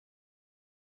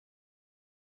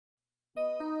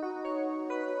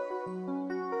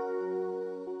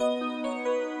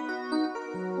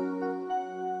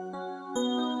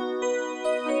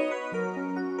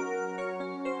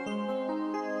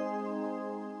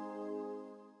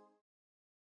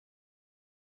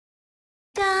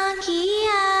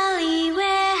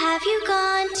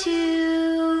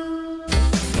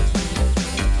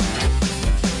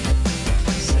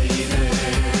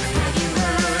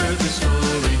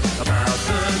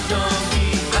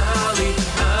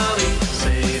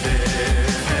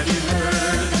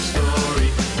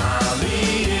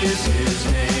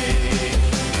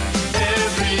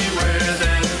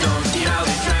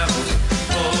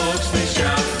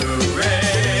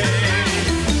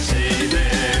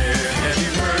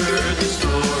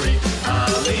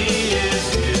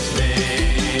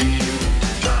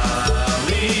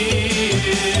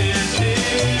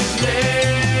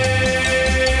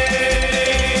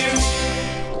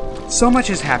So much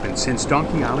has happened since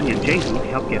Donkey Ollie and Jehu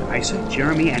helped get Isa,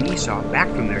 Jeremy, and Esau back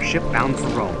from their ship bound for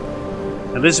Rome.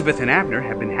 Elizabeth and Abner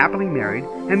have been happily married,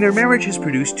 and their marriage has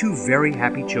produced two very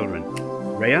happy children,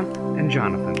 Rhea and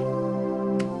Jonathan.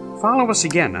 Follow us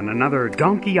again on another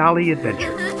Donkey Ollie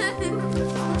adventure.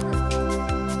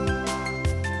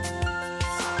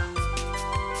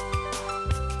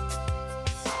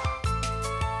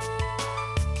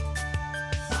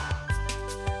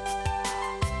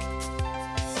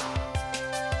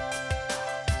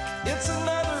 It's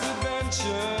another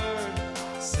adventure.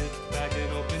 Sit back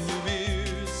and open your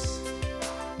ears.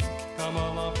 Come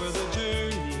along for the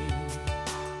journey.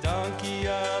 Donkey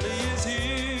Ollie is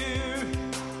here.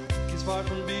 He's far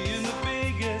from being the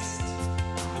biggest.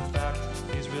 In fact,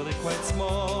 he's really quite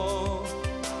small.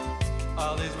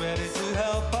 Ollie's ready to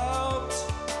help out.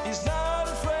 He's not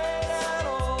afraid at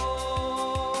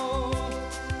all.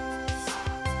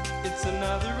 It's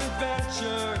another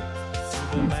adventure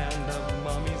to the land of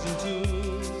mummies and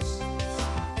tombs,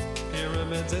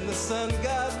 pyramids and the sun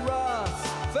god Ra,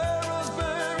 Pharaoh's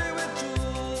buried with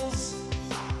jewels.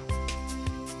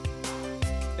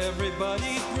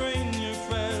 Everybody bring your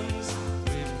friends,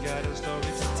 we've got a story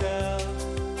to tell.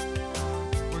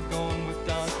 We're going with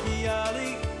Donkey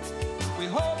Ollie, we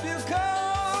hope you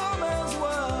come as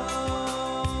well.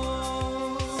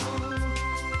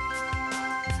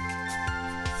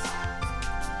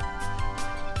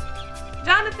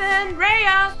 Jonathan,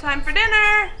 Rhea, time for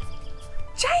dinner.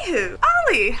 Jehu,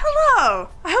 Ollie, hello.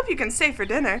 I hope you can stay for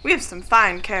dinner. We have some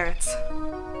fine carrots.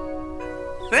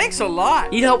 Thanks a lot.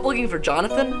 Need help looking for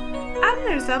Jonathan?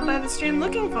 Abner's out by the stream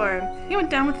looking for him. He went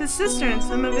down with his sister and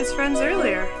some of his friends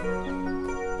earlier.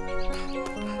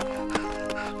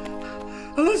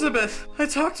 Elizabeth, I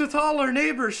talked with all our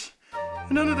neighbors,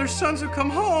 and none of their sons have come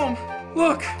home.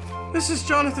 Look, this is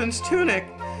Jonathan's tunic,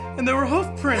 and there were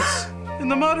hoof prints in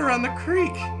the mud around the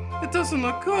creek. It doesn't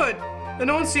look good. And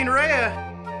no one's seen Rhea.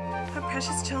 Our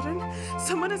precious children?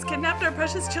 Someone has kidnapped our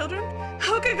precious children?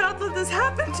 How could God let this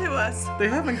happen to us? They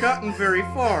haven't gotten very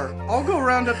far. I'll go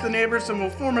round up the neighbors and we'll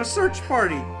form a search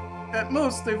party. At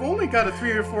most, they've only got a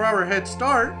 3 or 4 hour head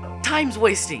start. Time's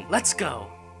wasting. Let's go.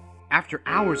 After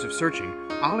hours of searching,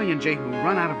 Ollie and Jehu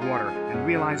run out of water and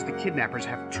realize the kidnappers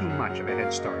have too much of a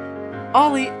head start.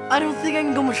 Ollie, I don't think I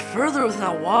can go much further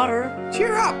without water.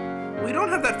 Cheer up! We don't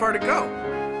have that far to go.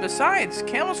 Besides,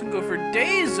 camels can go for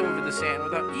days over the sand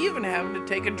without even having to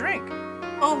take a drink.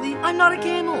 Ollie, I'm not a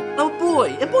camel. I'm a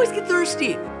boy, and boys get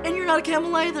thirsty. And you're not a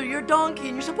camel either. You're a donkey,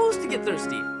 and you're supposed to get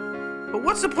thirsty. But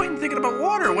what's the point in thinking about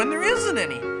water when there isn't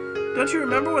any? Don't you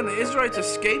remember when the Israelites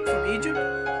escaped from Egypt?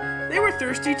 They were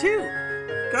thirsty too.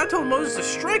 God told Moses to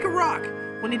strike a rock.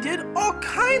 When he did, all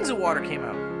kinds of water came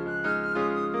out.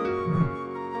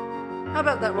 How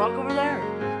about that rock over there?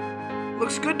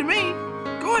 Looks good to me.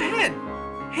 Go ahead.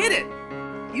 Hit it.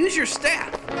 Use your staff.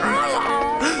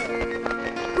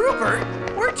 Rupert,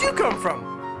 where'd you come from?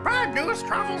 Bad news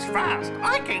travels fast.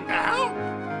 I came to help.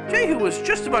 Jehu was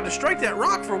just about to strike that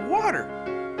rock for water.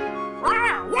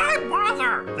 Why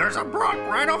bother? There's a brook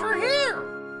right over here.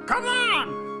 Come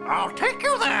on. I'll take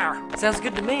you there. Sounds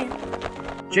good to me.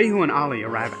 Jehu and Ollie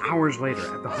arrive hours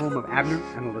later at the home of Abner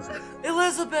and Elizabeth.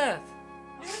 Elizabeth!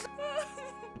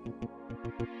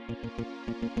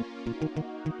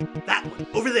 That one,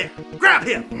 over there. Grab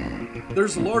him!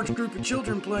 There's a large group of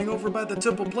children playing over by the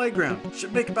temple playground.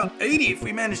 Should make about 80 if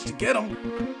we manage to get them.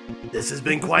 This has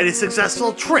been quite a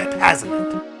successful trip, hasn't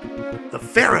it? The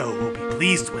Pharaoh will be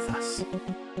pleased with us.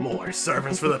 More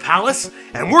servants for the palace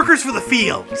and workers for the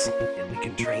fields. And we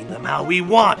can train them how we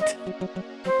want.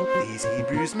 These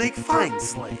Hebrews make fine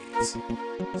slaves.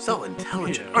 So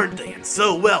intelligent, aren't they? And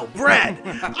so well bred.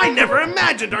 I never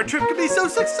imagined our trip could be so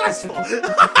successful.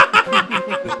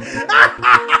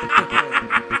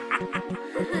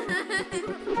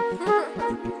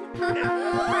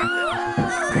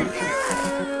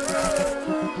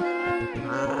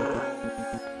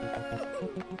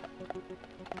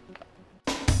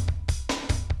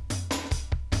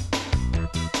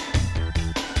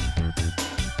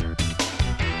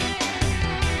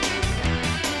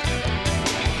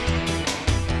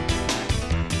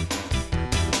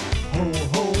 Ho,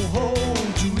 ho, ho,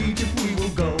 to Egypt we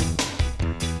will go.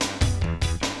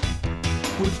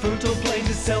 With fertile plains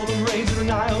it seldom rains and the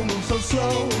Nile moves so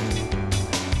slow.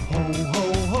 Ho, ho,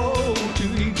 ho, to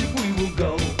Egypt we will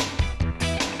go.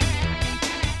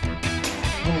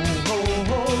 Ho, ho,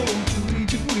 ho, to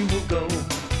Egypt we will go.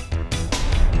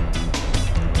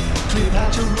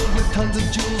 Cleopatra ruled with tons of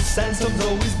jewels, sandstorms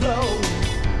always blow.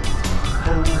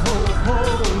 Ho, ho, ho,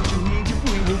 to Egypt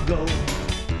we will go.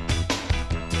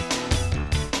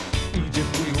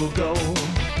 Egypt we will go.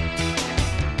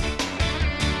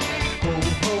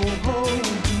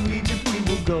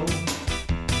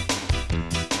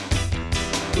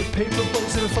 paper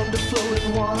boats and a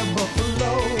thunder-flowing water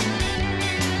buffalo.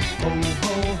 Ho,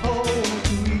 ho, ho,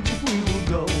 to Egypt we will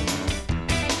go.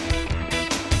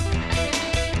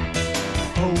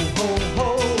 Ho, ho, ho,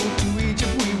 to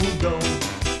Egypt we will go.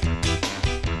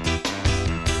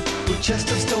 With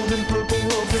chests of stones and purple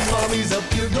robes and mommies up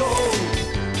your go.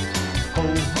 Ho,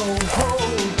 ho, ho,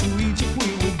 to Egypt we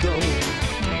will go.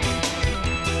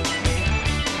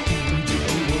 To Egypt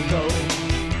we will go.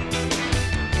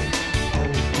 Ho,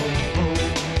 ho, ho.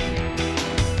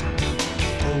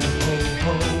 Ho, ho,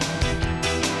 ho. Ho, ho,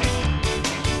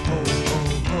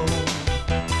 ho.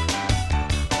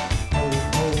 Ho,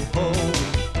 ho, ho. Ho, ho, ho.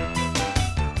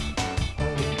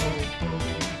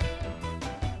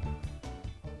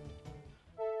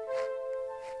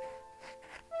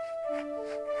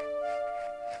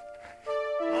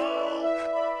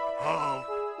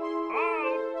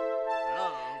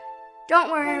 Don't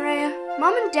worry, Rhea.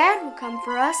 Mom and Dad will come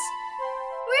for us.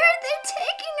 Where are they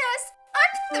taking us?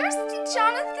 I'm thirsty,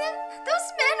 Jonathan. Those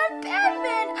men are bad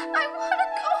men. I want to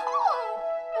go home.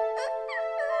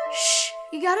 Shh!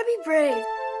 You gotta be brave.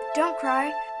 Don't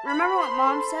cry. Remember what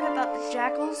Mom said about the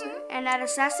jackals and that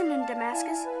assassin in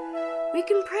Damascus? We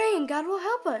can pray and God will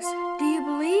help us. Do you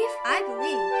believe? I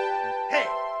believe. Hey,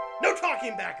 no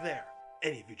talking back there.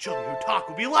 Any of you children who talk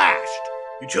will be lashed.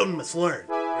 You children must learn.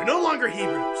 You're no longer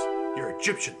Hebrews. You're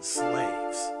Egyptian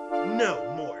slaves.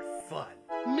 No more fun.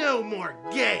 No more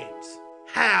games.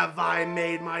 Have I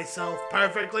made myself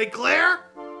perfectly clear?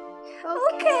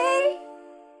 Okay.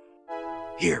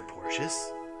 Here,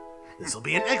 Porcius. This will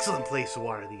be an excellent place to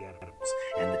water the animals,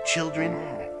 and the children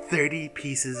at 30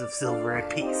 pieces of silver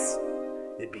apiece.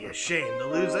 It'd be a shame to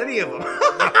lose any of them.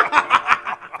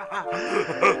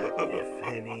 If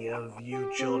any of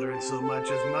you children so much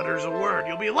as mutters a word,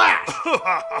 you'll be lashed.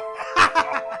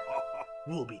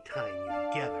 We'll be tying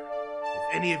you together.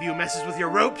 If any of you messes with your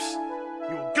ropes,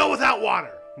 you will go without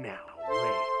water. Now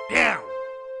lay down.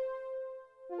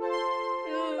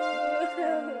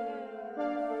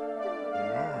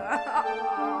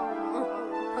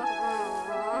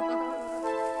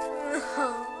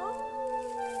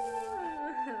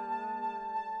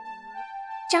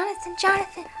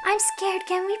 Jonathan, I'm scared.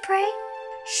 Can we pray?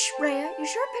 Shh, Rhea, you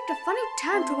sure picked a funny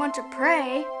time to want to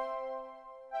pray.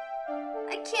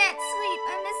 I can't sleep.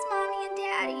 I miss Mommy and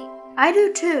Daddy. I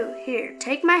do too. Here,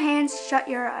 take my hands, shut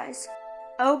your eyes.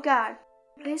 Oh God,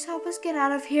 please help us get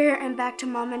out of here and back to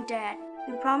Mom and Dad.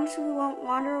 We promise we won't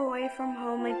wander away from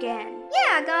home again.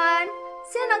 Yeah, God.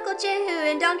 Send Uncle Jehu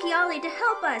and Donkey Ollie to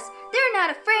help us. They're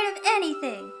not afraid of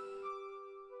anything.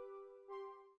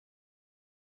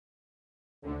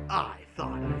 I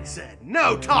thought I said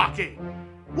no talking.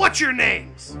 What's your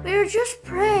names? We were just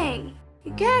praying.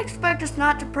 You can't expect us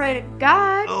not to pray to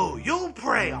God. Oh, you'll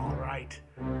pray all right.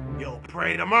 You'll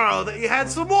pray tomorrow that you had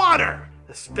some water,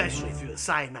 especially through the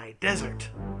Sinai desert.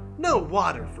 No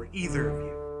water for either of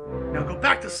you. Now go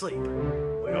back to sleep.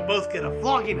 We'll both get a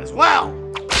flogging as well.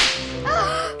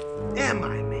 Am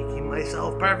I making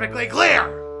myself perfectly clear?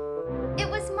 It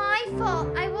was my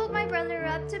fault. I woke my brother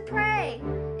up to pray.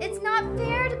 It's not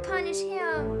fair to punish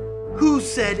him. Who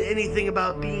said anything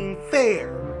about being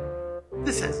fair?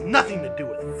 This has nothing to do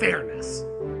with fairness.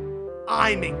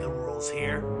 I make the rules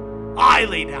here. I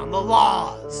lay down the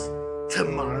laws.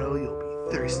 Tomorrow you'll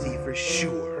be thirsty for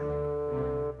sure.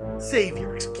 Save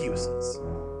your excuses.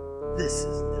 This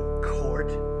is no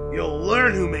court. You'll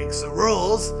learn who makes the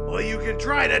rules, or you can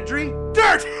try to drink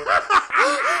dirt!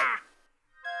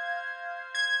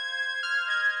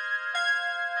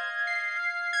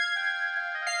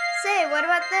 Say, what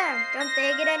about them? Don't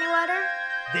they get any water?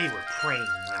 They were praying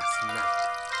last night.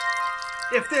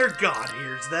 If their God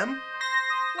hears them,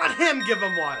 let him give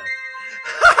them water.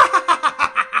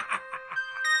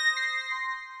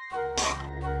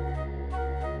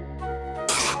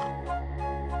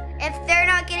 If they're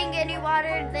not getting any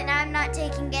water, then I'm not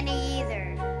taking any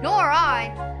either. Nor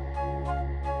I.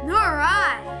 Nor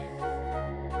I.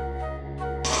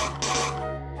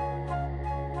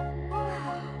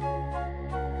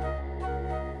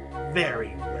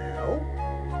 Very well.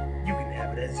 You can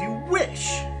have it as you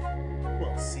wish.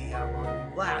 We'll see how long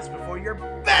you last before you're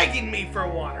begging me for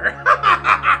water.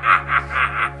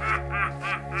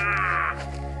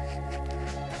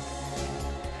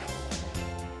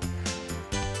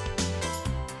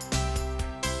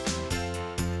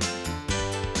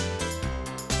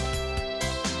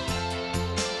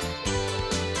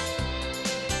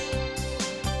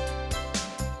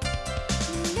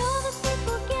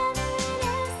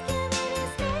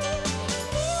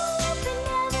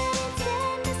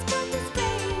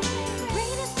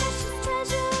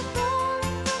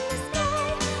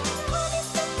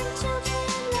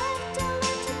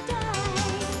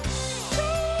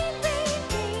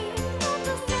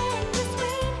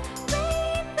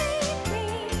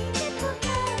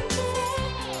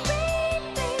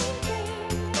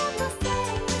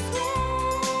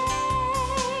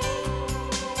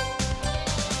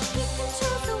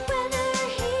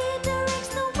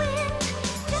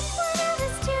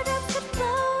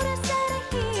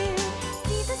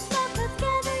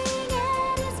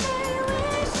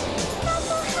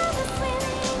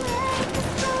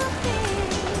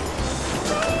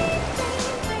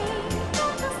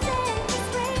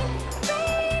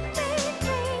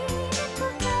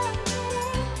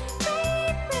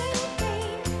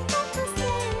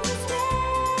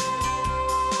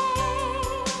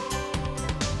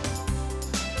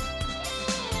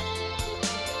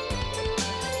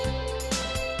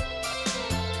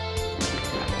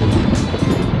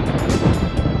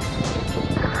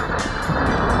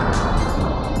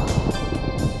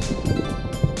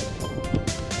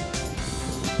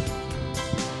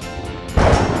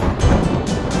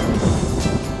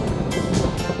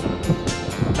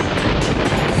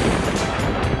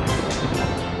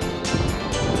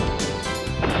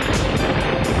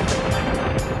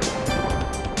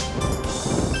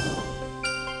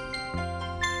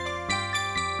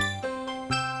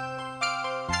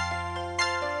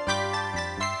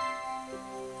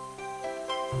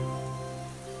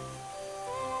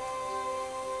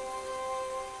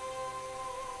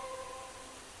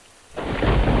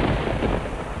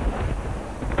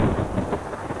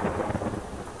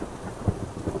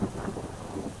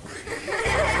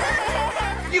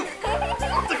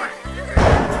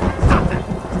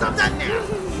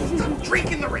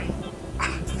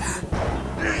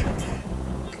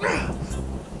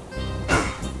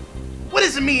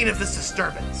 is the meaning of this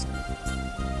disturbance?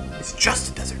 It's just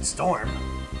a desert storm.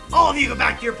 All of you go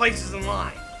back to your places in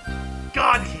line.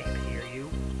 God can't hear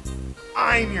you.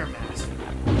 I'm your master.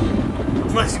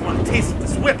 Unless you want to taste of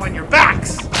this whip on your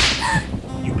backs.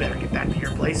 You better get back to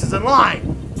your places in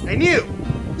line. And you,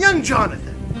 young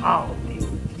Jonathan, I'll deal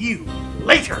with you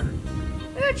later.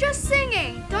 We were just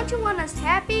singing. Don't you want us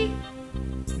happy?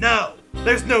 No,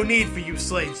 there's no need for you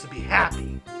slaves to be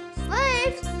happy.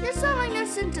 Slaves? You're selling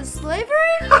us into slavery?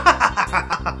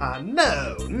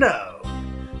 No.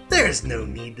 There's no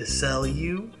need to sell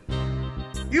you.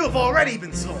 You have already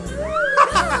been sold.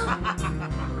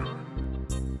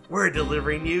 We're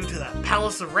delivering you to the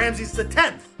palace of Ramses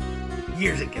X.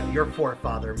 Years ago, your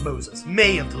forefather Moses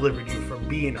may have delivered you from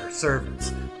being our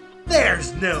servants.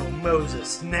 There's no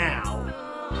Moses now.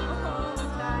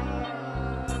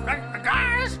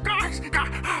 Guys!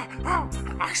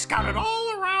 I scouted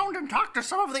all around and talked to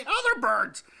some of the other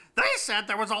birds. They said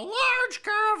there was a large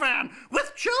caravan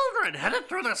with children headed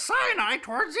through the Sinai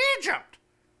towards Egypt.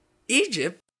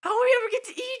 Egypt? How will we ever get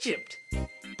to Egypt?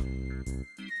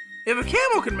 If a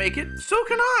camel can make it, so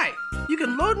can I. You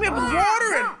can load me up with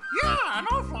water and... Yeah, and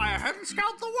I'll fly ahead and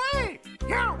scout the way.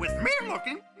 Yeah, with me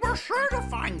looking, we're sure to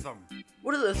find them.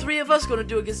 What are the three of us going to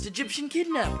do against Egyptian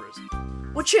kidnappers?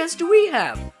 What chance do we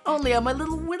have? I only have my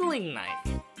little whittling knife.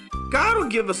 God will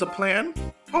give us a plan.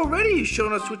 Already he's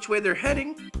shown us which way they're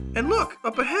heading. And look,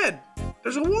 up ahead,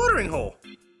 there's a watering hole.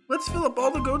 Let's fill up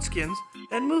all the goat skins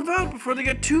and move out before they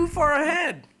get too far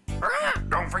ahead.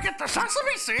 Don't forget the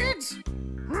sesame seeds.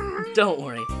 Don't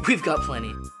worry, we've got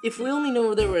plenty. If we only know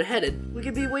where they were headed, we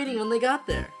could be waiting when they got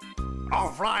there.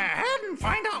 I'll fly ahead and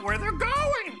find out where they're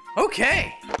going.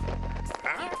 Okay.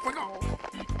 Off we go.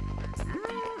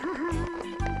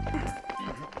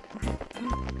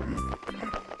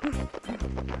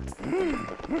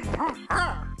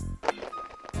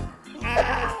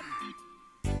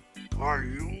 Are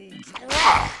you...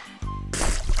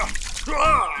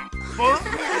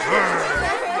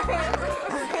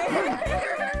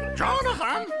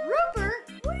 Jonathan! Rupert,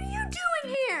 what are you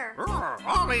doing here?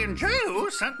 Ollie and Jehu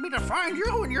sent me to find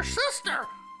you and your sister.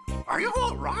 Are you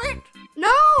all right?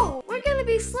 No, we're gonna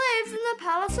be slaves in the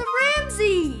palace of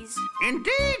Ramses.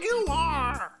 Indeed you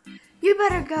are. You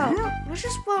better go.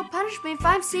 Lucius will punish me if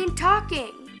I'm seen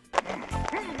talking.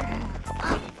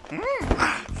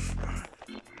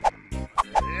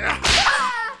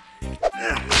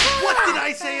 What did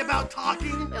I say about talking?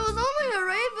 It was only a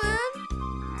raven.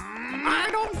 I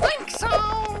don't think so.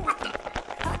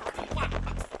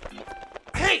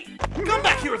 Hey, come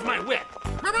back here with my whip.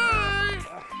 Bye-bye.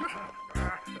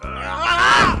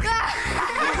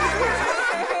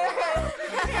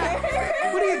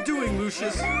 What are you doing,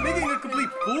 Lucius? Making a complete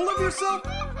fool of yourself?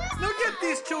 Now get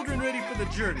these children ready for the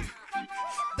journey.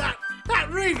 That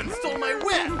raven stole my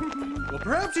whip. Well,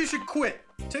 perhaps you should quit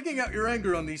taking out your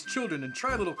anger on these children and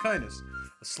try a little kindness.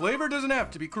 A slaver doesn't have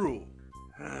to be cruel.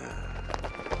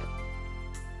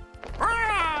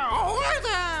 Ahoy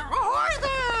there! Ahoy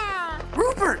there!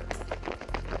 Rupert!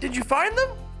 Did you find them?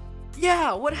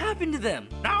 Yeah, what happened to them?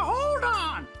 Now hold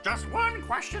on! Just one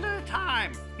question at a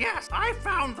time. Yes, I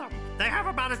found them. They have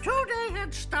about a 2-day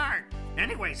head start.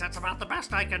 Anyways, that's about the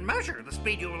best I can measure the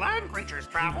speed you land creatures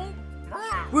travel.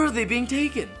 Where are they being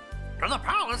taken? To the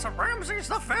palace of Ramses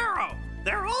the Pharaoh.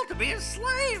 They're all to be his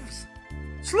slaves.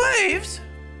 Slaves?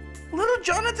 Little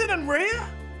Jonathan and Rhea?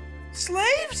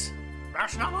 Slaves?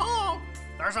 That's not all.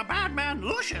 There's a bad man,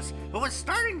 Lucius, who was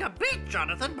starting to beat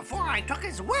Jonathan before I took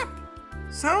his whip.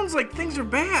 Sounds like things are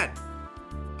bad.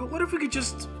 But what if we could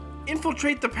just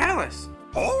infiltrate the palace?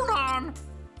 Hold on.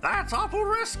 That's awful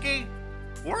risky.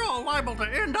 We're all liable to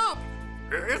end up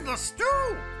in the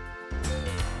stew.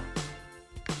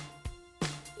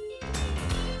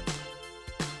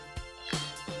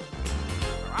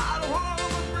 I don't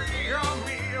wanna be a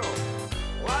meal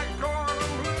like corn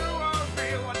and blue. I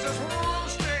feel I just wanna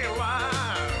stay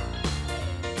alive.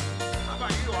 How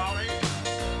about you, Ollie?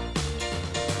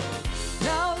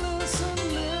 Now listen,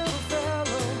 little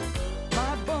fellow,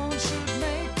 my bones should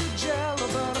make you jello,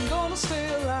 but I'm gonna stay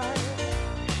alive.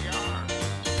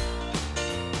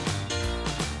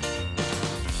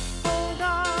 Hold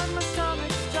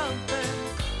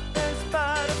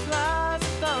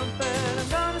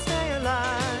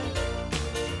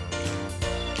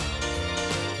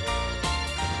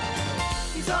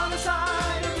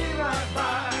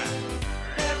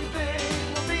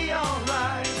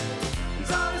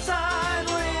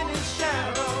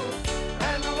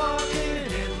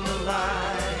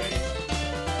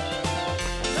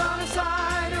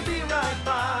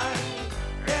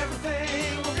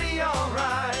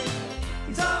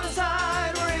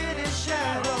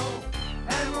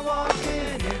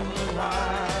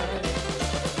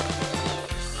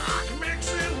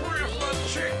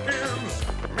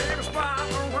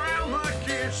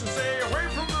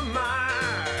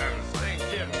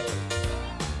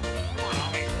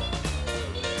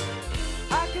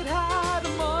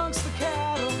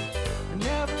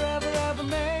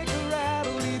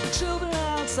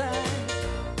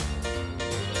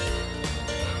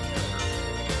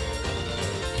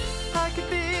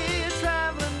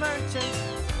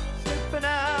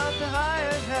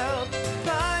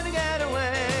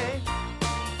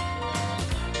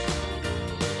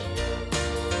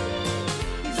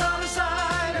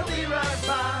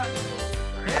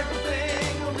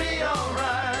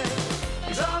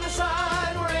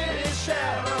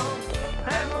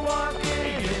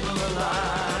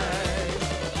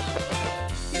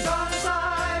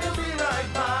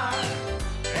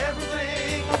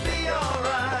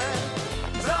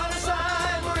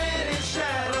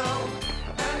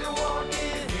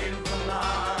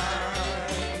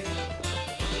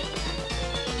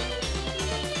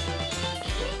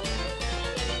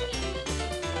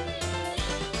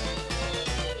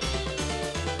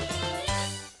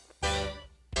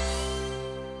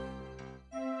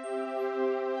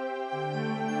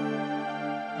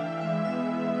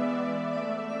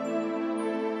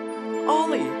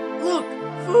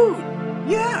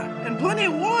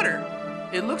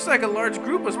It looks like a large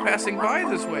group was passing by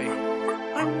this way.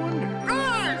 I wonder.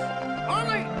 Guys!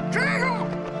 Ollie! Jehu!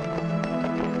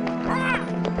 Ah!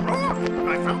 Look!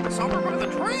 I found this over by the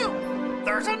trail.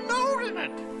 There's a note in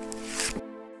it.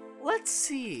 Let's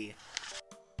see.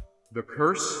 The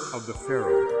Curse of the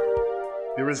Pharaoh.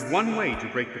 There is one way to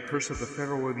break the curse of the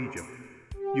Pharaoh of Egypt.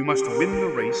 You must win the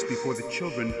race before the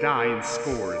children die in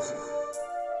scores.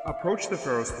 Approach the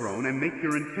Pharaoh's throne and make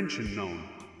your intention known.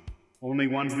 Only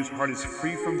one whose heart is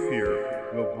free from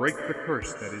fear will break the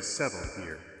curse that is settled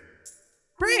here.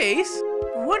 Race?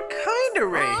 What kind of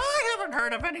race? I haven't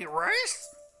heard of any race.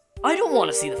 I don't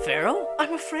want to see the Pharaoh.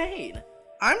 I'm afraid.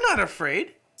 I'm not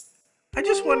afraid. I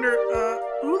just wonder,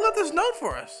 who left this note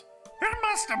for us? It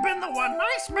must have been the one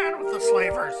nice man with the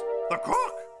slavers, the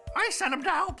cook. I sent him to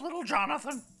help little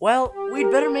Jonathan. Well, we'd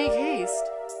better make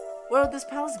haste. Where would this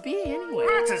palace be anyway?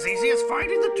 That's as easy as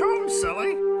finding the tombs,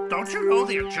 silly. Don't you know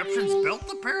the Egyptians built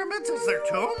the pyramids as their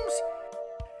tombs?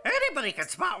 Anybody can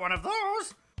spot one of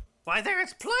those. Why, they're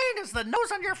as plain as the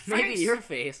nose on your face. Maybe your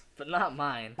face, but not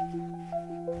mine.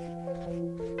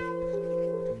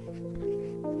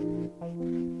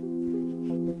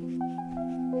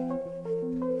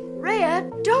 Rhea,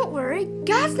 don't worry.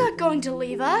 God's not going to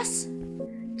leave us.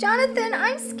 Jonathan,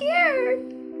 I'm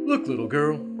scared. Look, little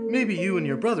girl, maybe you and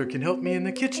your brother can help me in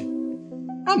the kitchen.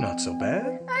 I'm not so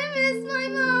bad. I miss my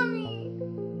mommy.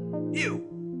 You,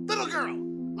 little girl.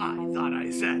 I thought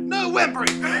I said no whimpering.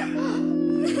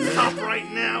 Stop right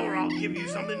now or I'll give you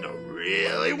something to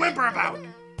really whimper about.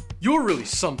 You're really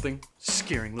something,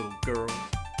 scaring little girl.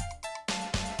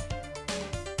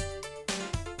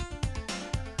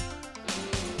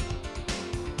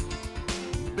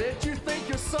 Bet you think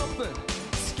you're something,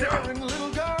 scaring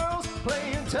little girls,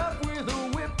 playing tough with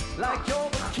a whip like you're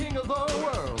the king of the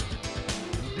world.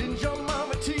 Didn't your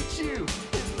mama teach you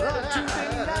it's better to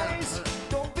be nice?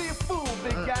 Don't be a fool,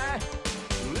 big guy.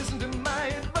 Listen to my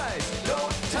advice.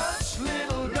 Don't touch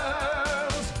little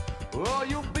girls, or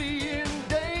you'll be in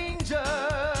danger.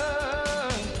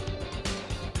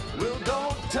 Well,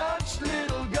 don't touch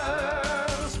little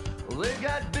girls. They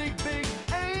got big, big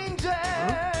angels.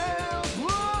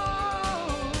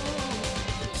 Whoa.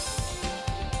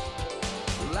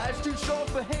 Life's too short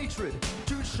for hatred,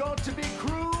 too short to be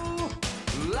cruel.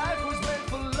 Life was meant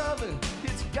for loving,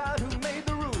 it's God who made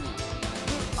the rules.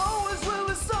 But always will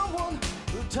with someone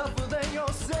tougher than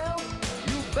yourself.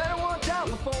 You better watch out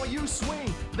before you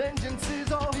swing, vengeance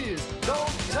is all his.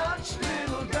 Don't touch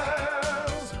little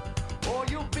girls, or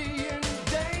you'll be in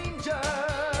danger.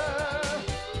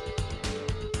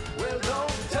 Well,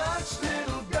 don't touch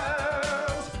little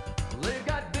girls, they've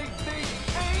got big, big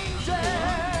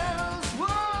angels.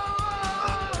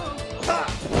 Whoa!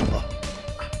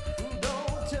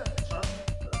 Don't touch.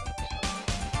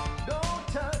 Don't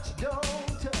touch,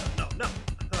 don't touch. No.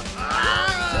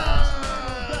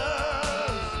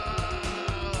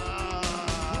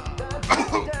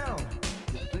 Down.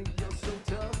 You think you're so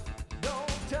tough?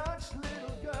 Don't touch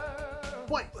little girl.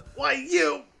 Why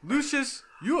you? Lucius,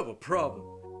 you have a problem.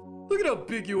 Look at how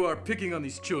big you are picking on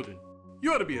these children.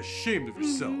 You ought to be ashamed of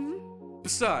yourself.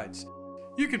 Besides,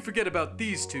 you can forget about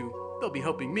these two. They'll be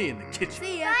helping me in the kitchen.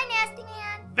 See ya. Bye, Nasty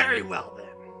Man. Very well then.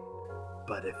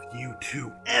 But if you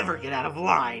two ever get out of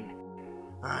line,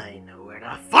 I know where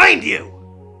to find you!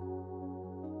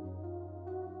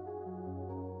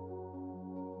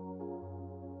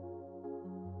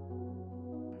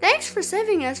 Thanks for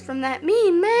saving us from that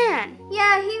mean man.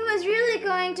 Yeah, he was really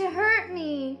going to hurt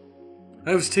me.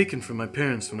 I was taken from my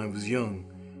parents when I was young.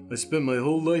 I spent my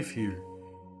whole life here.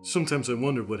 Sometimes I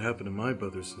wonder what happened to my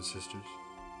brothers and sisters.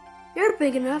 You're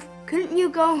big enough. Couldn't you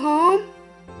go home?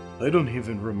 I don't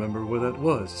even remember where that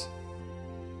was.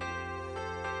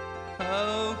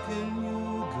 How can you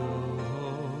go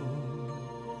home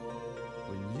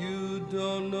when you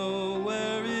don't know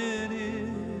where it is?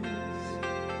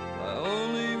 I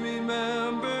only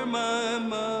remember my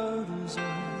mother's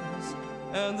eyes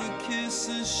and the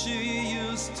kisses she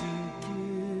used to give.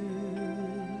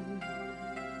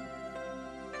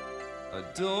 I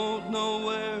don't know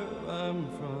where I'm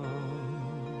from,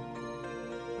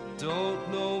 don't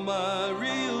know my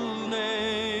real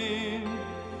name.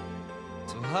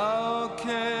 So how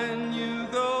can you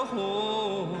go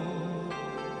home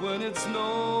when it's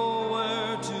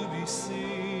nowhere to be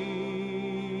seen?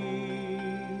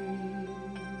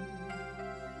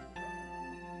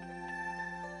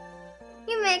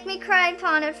 You make me cry,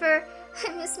 Potiphar. I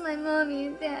miss my mommy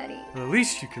and daddy. At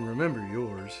least you can remember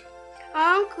yours.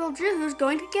 Our Uncle Jehu's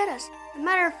going to get us. As a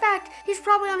matter of fact, he's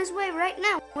probably on his way right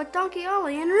now with Donkey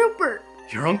Ollie and Rupert.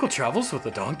 Your uncle travels with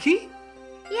a donkey?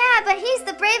 Yeah, but he's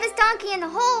the bravest donkey in the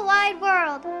whole wide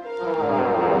world.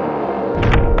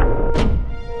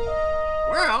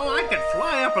 Well, I could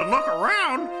fly up and look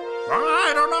around, but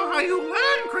I don't know how you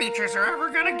land creatures are ever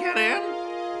gonna get in.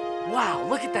 Wow,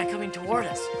 look at that coming toward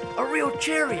us. A real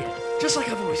chariot, just like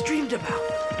I've always dreamed about.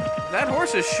 That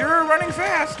horse is sure running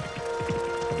fast.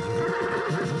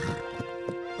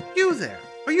 You there,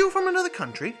 are you from another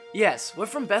country? Yes, we're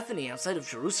from Bethany outside of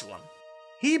Jerusalem.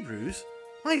 Hebrews?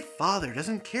 My father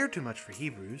doesn't care too much for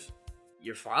Hebrews.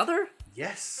 Your father?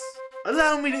 Yes.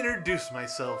 Allow me to introduce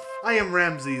myself. I am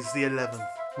Ramses the 11th.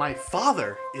 My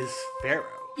father is Pharaoh.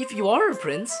 If you are a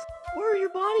prince, where are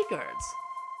your bodyguards?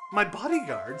 My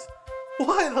bodyguards?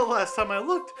 Why, the last time I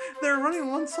looked, they were running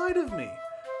one side of me.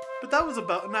 But that was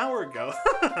about an hour ago.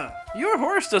 Your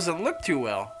horse doesn't look too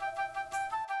well.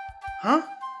 Huh?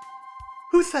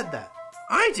 Who said that?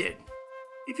 I did.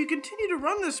 If you continue to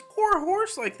run this poor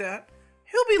horse like that,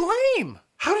 he'll be lame.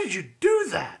 How did you do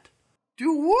that?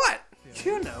 Do what?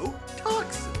 You know,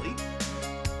 talk, silly.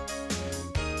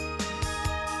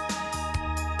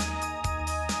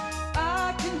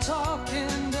 I can talk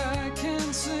and I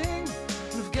can sing.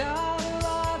 I've got a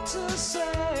lot to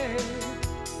say.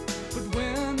 But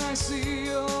when I see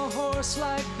a horse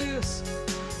like this,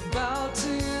 about to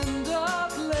end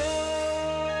up lame.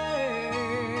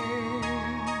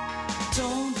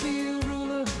 Don't be a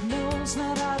ruler who knows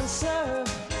not how to serve.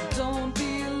 Don't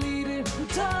be a leader who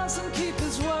doesn't keep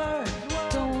his word.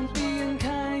 Don't be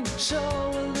unkind, show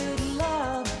a little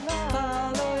love.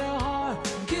 Follow your heart,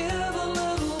 give a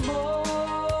little more.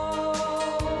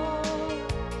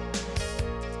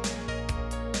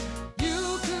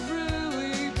 You could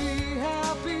really be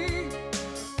happy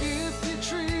if you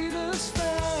treat us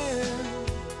fair.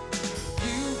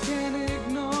 You can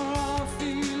ignore our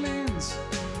feelings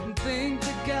and think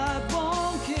that God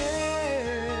won't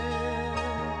care.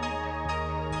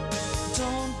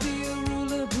 Don't be a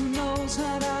ruler who knows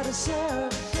not how to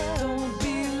serve. Don't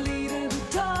be a leader who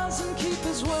doesn't keep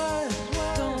his word.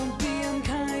 Don't be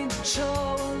unkind,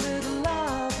 show a little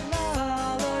love.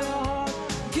 Follow your heart,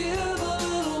 give a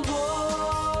little more.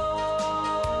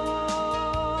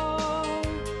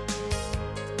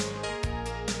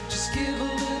 Just give a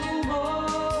little more.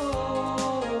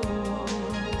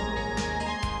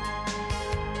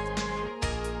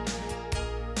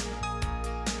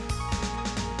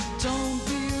 Don't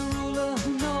be a ruler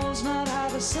who knows not how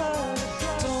to serve.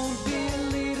 Don't be a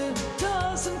leader who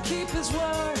doesn't keep his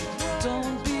word.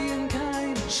 Don't be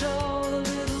unkind, show a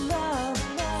little love.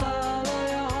 Follow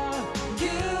your heart,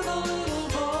 give a little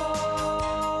more.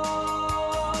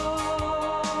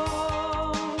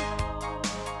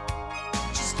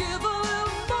 Just give a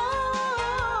little more,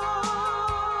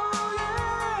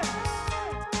 yeah.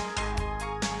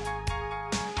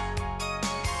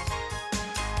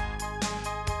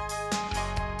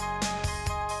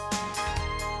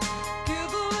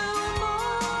 Give a little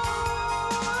more.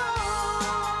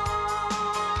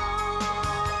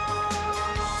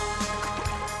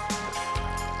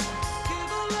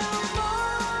 Give a little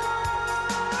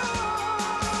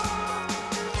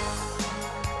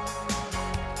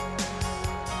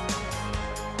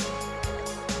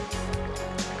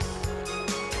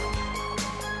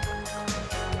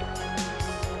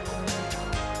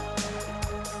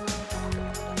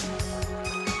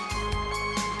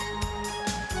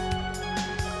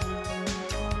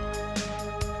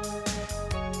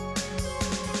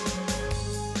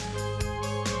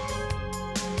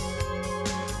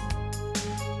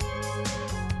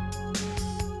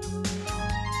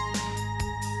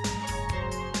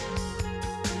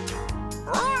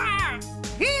Ah,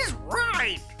 he's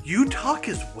right. You talk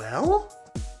as well?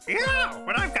 Yeah,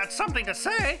 but I've got something to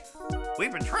say.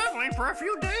 We've been traveling for a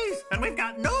few days, and we've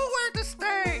got nowhere to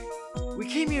stay. We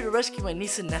came here to rescue my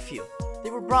niece and nephew. They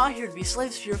were brought here to be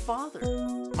slaves for your father.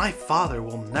 My father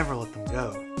will never let them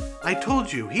go. I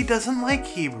told you, he doesn't like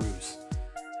Hebrews.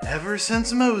 Ever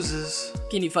since Moses.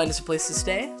 Can you find us a place to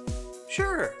stay?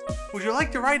 Sure. Would you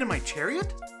like to ride in my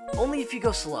chariot? Only if you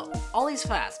go slow. Ollie's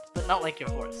fast, but not like your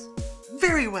horse.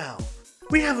 Very well.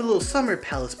 We have a little summer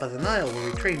palace by the Nile where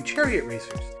we train chariot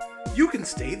racers. You can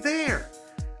stay there.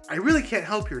 I really can't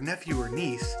help your nephew or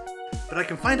niece, but I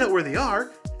can find out where they are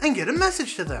and get a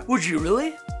message to them. Would you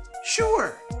really?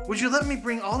 Sure. Would you let me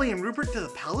bring Ollie and Rupert to the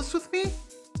palace with me?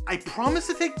 I promise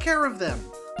to take care of them.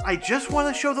 I just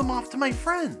want to show them off to my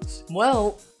friends.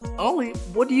 Well, Ollie,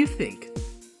 what do you think?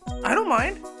 I don't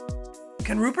mind.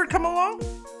 Can Rupert come along?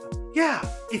 Yeah,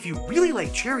 if you really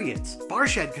like chariots,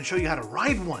 Barshed can show you how to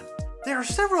ride one. There are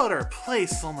several at our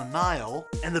place on the Nile,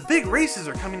 and the big races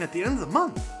are coming at the end of the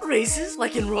month. Races?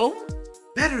 Like in Rome?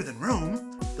 Better than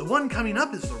Rome. The one coming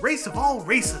up is the race of all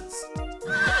races.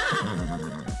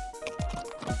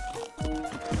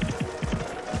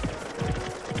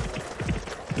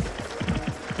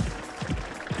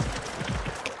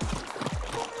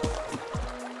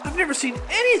 I've never seen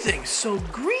anything so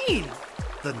green.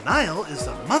 The Nile is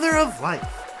the mother of life.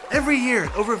 Every year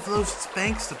it overflows its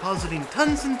banks, depositing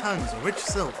tons and tons of rich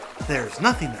silt. There's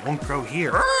nothing that won't grow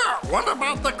here. What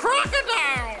about the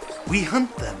crocodiles? We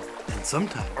hunt them, and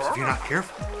sometimes, if you're not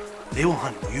careful, they will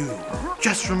hunt you.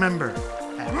 Just remember,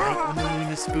 at night when the moon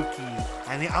is spooky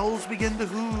and the owls begin to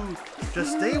hoot,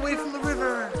 just stay away from the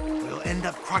river. We'll end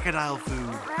up crocodile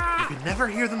food. You can never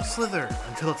hear them slither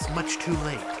until it's much too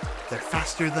late. They're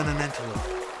faster than an antelope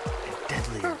and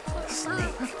deadlier than a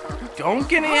snake. Don't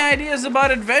get any ideas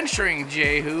about adventuring,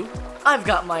 Jehu. I've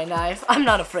got my knife. I'm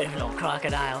not afraid of no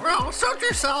crocodile. Well, suit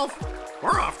yourself.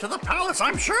 We're off to the palace.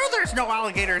 I'm sure there's no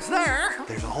alligators there.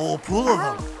 There's a whole pool of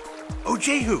them. Oh,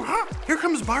 Jehu, here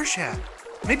comes Barshad.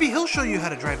 Maybe he'll show you how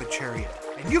to drive a chariot,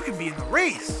 and you can be in the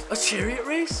race. A chariot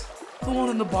race? The one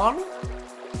in the bottle?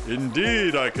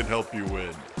 Indeed, I can help you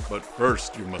win. But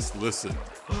first, you must listen.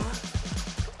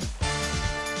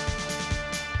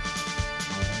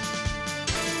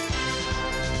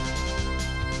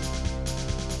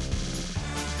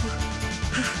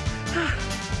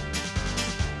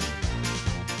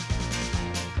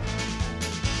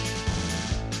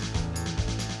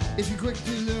 If you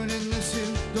quickly learn and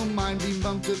listen, don't mind being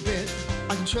bumped a bit.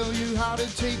 I can show you how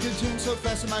to take a tune so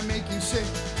fast it might make you sick.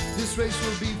 This race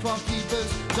will be for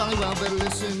keepers, jolly well better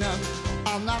listen up.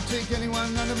 I'll not take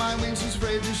anyone under my wings who's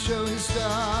afraid to show his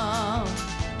stuff.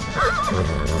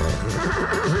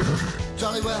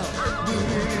 Jolly well, we'll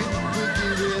win it, we'll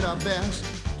give it our best.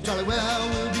 Jolly well,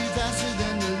 we'll be faster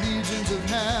than the legions of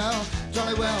hell.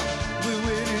 Jolly well, we'll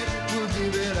win it, we'll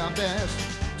give it our best.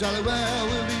 Jolly well,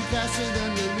 we'll be faster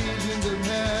than the legions of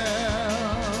hell.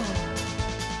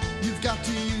 You've got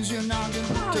to use your noggin,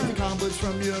 take the cobwebs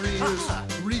from your ears.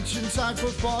 Reach inside for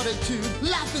fortitude,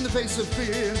 laugh in the face of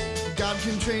fear. God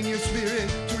can train your spirit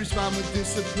to respond with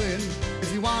discipline.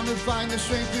 If you want to find the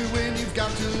strength to win, you've got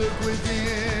to look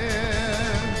within.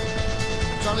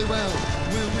 Jolly well,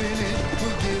 we'll win it,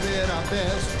 we'll give it our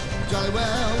best. Jolly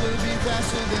well, we'll be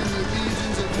faster than the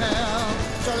legions of hell.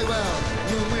 Jolly well,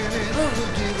 we'll win it,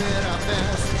 we'll give it our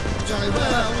best. Jolly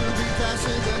well, we'll be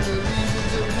faster than the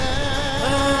legions of hell.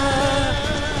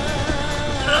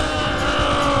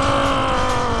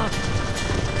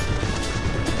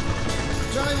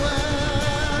 Jolly well.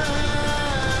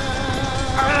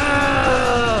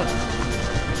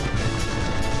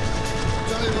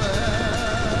 Jolly well.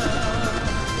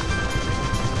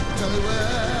 Jolly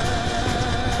well.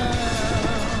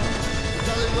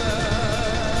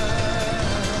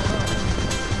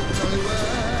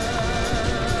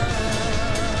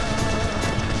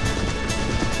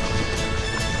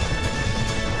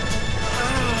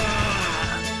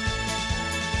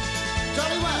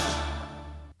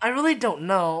 I really don't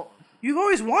know. You've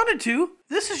always wanted to.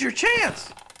 This is your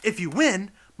chance. If you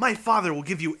win, my father will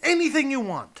give you anything you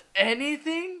want.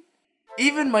 Anything?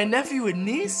 Even my nephew and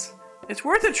niece? It's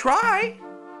worth a try.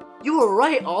 You were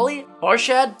right, Ollie.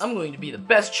 Barshad, I'm going to be the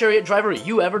best chariot driver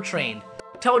you ever trained.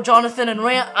 Tell Jonathan and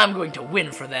Rhea I'm going to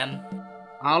win for them.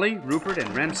 Ollie, Rupert,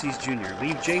 and Ramses Jr.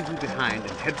 leave Jehu behind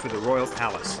and head for the royal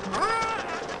palace.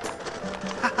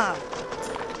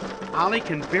 Ollie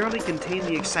can barely contain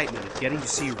the excitement of getting to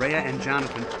see Rhea and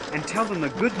Jonathan and tell them the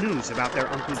good news about their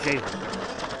Uncle Jehu.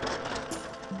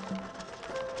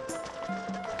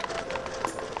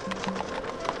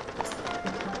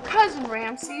 Cousin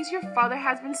Ramses, your father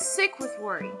has been sick with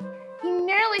worry. He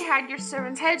nearly had your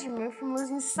servant's head removed from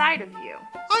losing sight of you.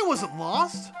 I wasn't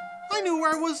lost. I knew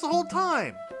where I was the whole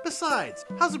time. Besides,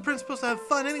 how's a prince supposed to have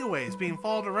fun anyways, being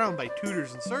followed around by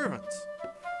tutors and servants?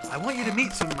 I want you to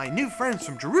meet some of my new friends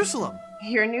from Jerusalem.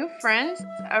 Your new friends?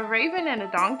 A raven and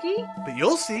a donkey? But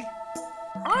you'll see.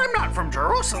 I'm not from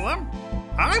Jerusalem.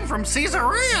 I'm from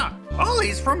Caesarea.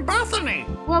 Ollie's from Bethany.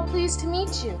 Well, pleased to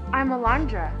meet you. I'm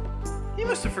Alondra. He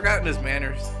must have forgotten his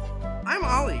manners. I'm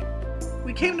Ollie.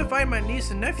 We came to find my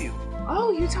niece and nephew.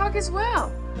 Oh, you talk as well.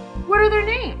 What are their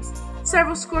names?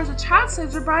 Several scores of child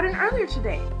slaves were brought in earlier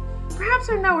today. Perhaps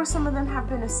I know where some of them have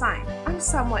been assigned. I'm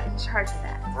somewhat in charge of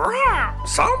that.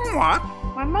 Somewhat?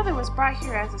 My mother was brought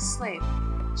here as a slave.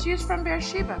 She is from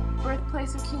Beersheba,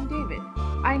 birthplace of King David.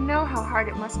 I know how hard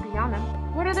it must be on them.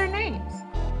 What are their names?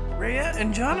 Rhea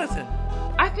and Jonathan.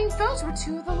 I think those were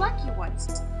two of the lucky ones.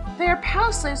 They are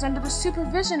palace slaves under the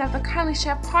supervision of the kindly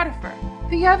chef Potiphar.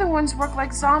 The other ones work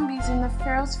like zombies in the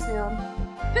Pharaoh's field.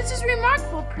 This is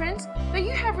remarkable, Prince, that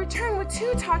you have returned with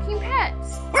two talking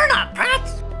pets. We're not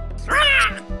pets.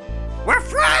 We're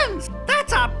friends!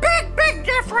 That's a big, big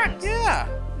difference! Yeah,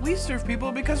 we serve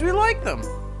people because we like them.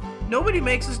 Nobody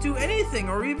makes us do anything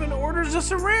or even orders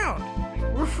us around.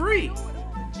 We're free.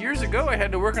 Years ago, I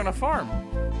had to work on a farm,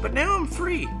 but now I'm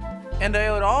free, and I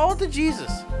owe it all to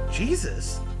Jesus.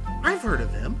 Jesus? I've heard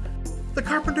of him. The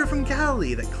carpenter from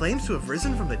Galilee that claims to have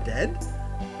risen from the dead?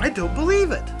 I don't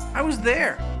believe it. I was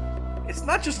there. It's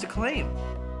not just a claim.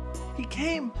 He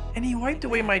came and he wiped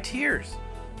away my tears.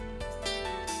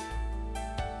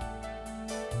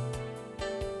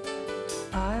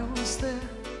 I was there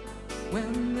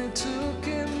when they took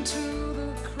him to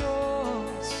the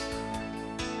cross.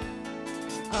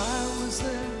 I was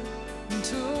there and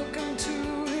took him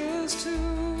to his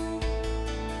tomb.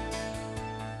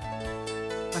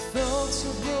 I felt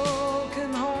so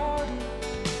broken hearted,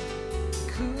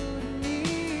 couldn't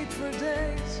eat for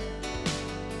days.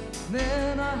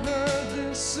 Then I heard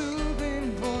this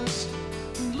soothing voice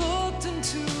and looked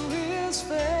into his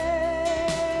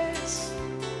face.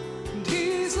 And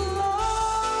he's alive,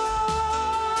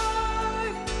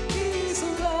 he's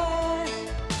alive.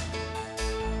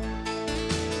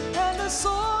 And I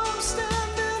saw him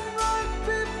standing right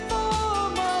before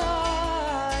my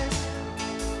eyes.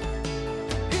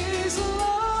 He's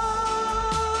alive,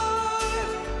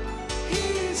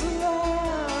 he's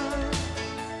alive.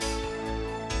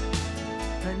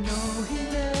 I know he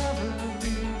never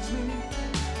leaves me.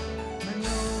 I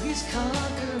know he's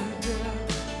conquered death.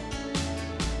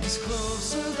 He's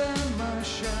closer than my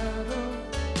shadow,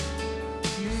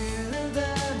 nearer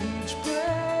than each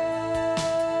breath.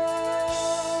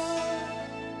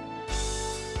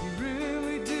 He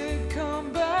really did come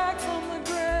back from the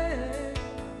grave.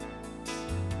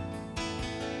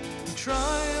 He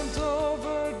triumphed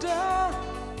over death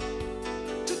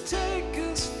to take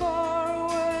us far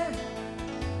away.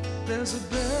 There's a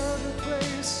better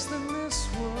place than this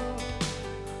world,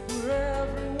 where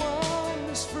everyone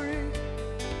is free.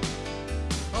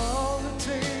 All it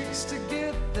takes to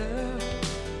get there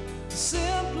is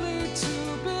simply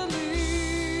to believe.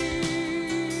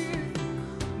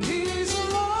 He's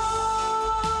alive,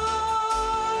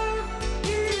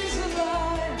 he's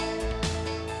alive.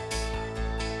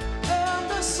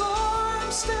 And I saw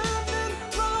him standing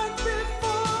right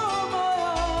before my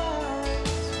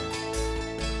eyes.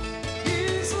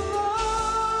 He's alive,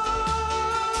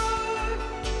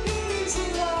 he's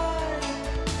alive.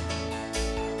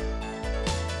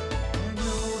 I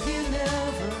know he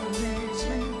never leaves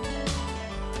me.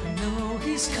 I know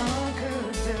he's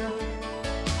conquered death.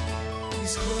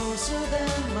 He's closer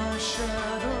than my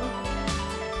shadow,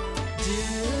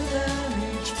 dearer than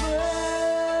each breath.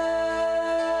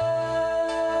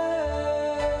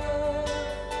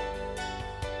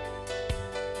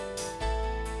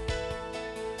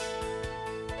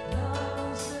 And I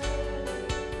was there.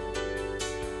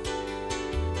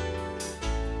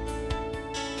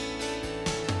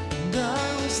 And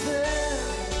I was there.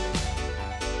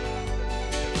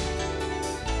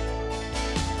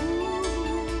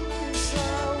 Ooh, yes, I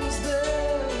was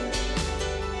there.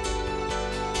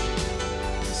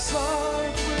 I saw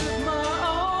it with my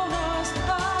own eyes. I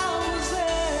was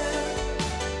there.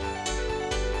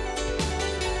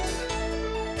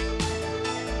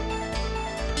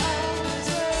 I was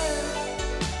there.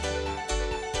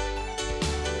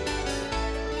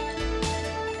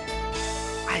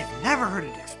 I've never heard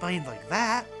it explained like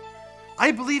that.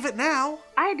 I believe it now.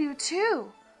 I do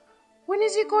too. When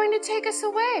is he going to take us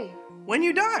away? When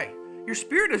you die, your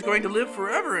spirit is going to live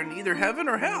forever in either heaven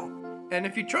or hell. And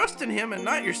if you trust in him and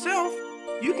not yourself,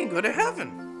 you can go to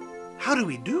heaven. How do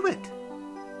we do it?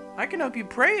 I can help you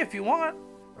pray if you want.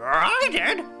 I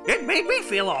did. It made me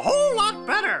feel a whole lot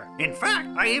better. In fact,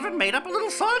 I even made up a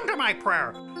little song to my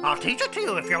prayer. I'll teach it to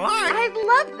you if you like. I'd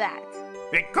love that.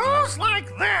 It goes like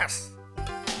this.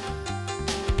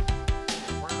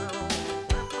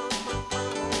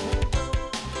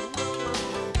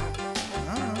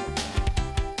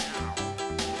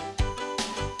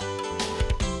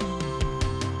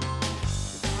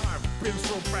 I've been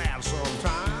so bad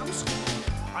sometimes,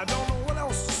 I don't know what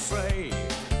else to say.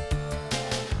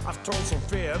 I've told some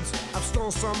fibs, I've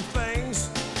stolen some things,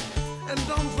 and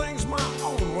done things my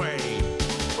own way.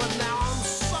 But now I'm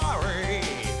sorry.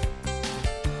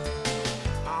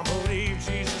 I believe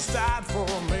Jesus died for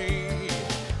me.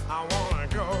 I wanna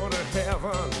go to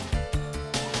heaven,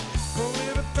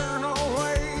 live eternal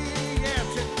way. Yes,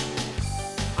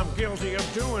 I'm guilty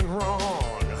of doing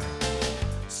wrong,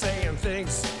 saying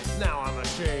things now I'm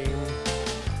ashamed,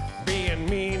 being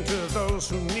mean to those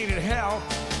who needed help.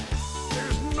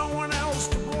 There's no one else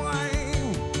to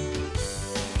blame.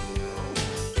 No one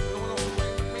else to blame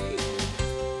but me.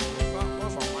 Well,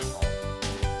 that's all my fault.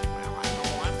 Well,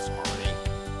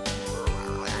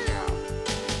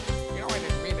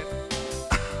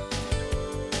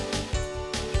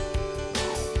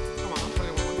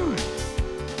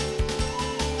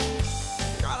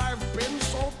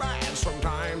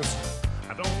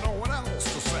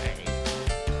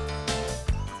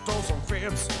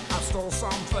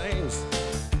 some things,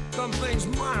 done things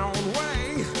my own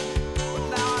way. But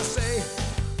now I say,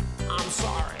 I'm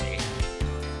sorry.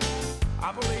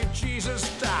 I believe Jesus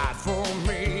died for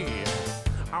me.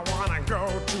 I wanna go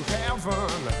to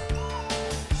heaven.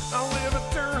 I'll live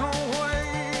eternal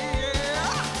way.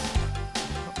 Yeah.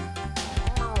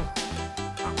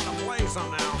 I'm gonna play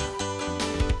some now.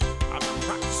 I've been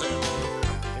practicing.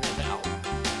 Figured it out.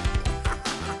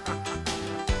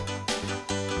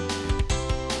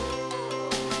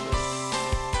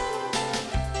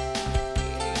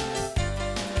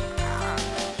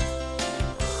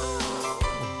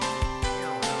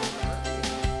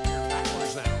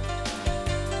 Backwards now.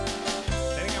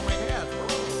 Standing on my head.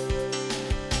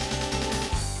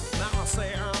 Now I say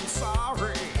I'm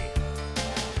sorry.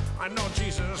 I know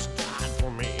Jesus died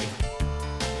for me.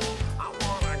 I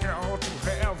wanna go to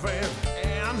heaven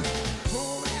and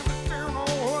live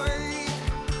eternal way.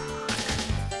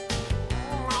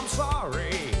 I'm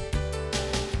sorry.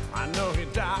 I know he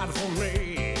died for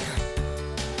me.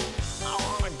 I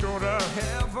wanna go to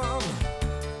heaven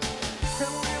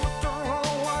and live eternal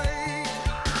way.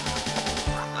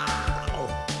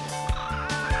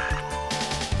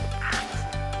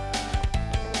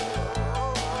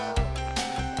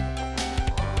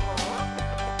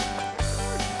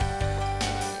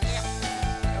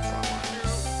 That's what I want to do.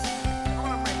 I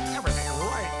want to make everything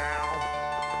right now.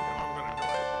 I'm gonna do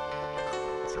it.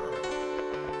 Sure.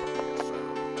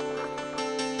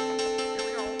 Here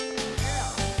we go. Yeah.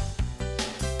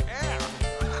 Yeah.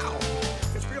 Ow.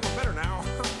 It's feeling better now.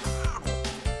 Ow.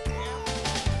 Yeah.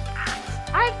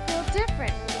 I feel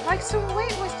different, like some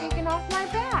weight was taken off my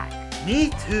back.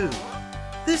 Me too.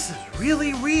 This is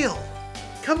really real.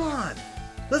 Come on,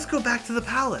 let's go back to the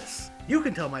palace. You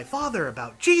can tell my father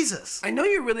about Jesus. I know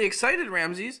you're really excited,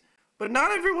 Ramses, but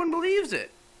not everyone believes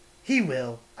it. He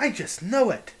will. I just know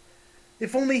it.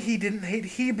 If only he didn't hate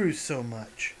Hebrews so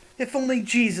much. If only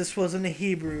Jesus wasn't a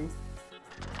Hebrew.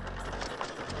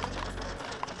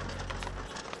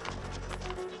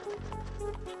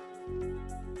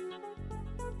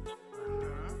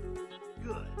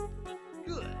 Good.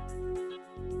 Good.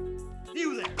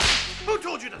 You there! Who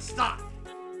told you to stop?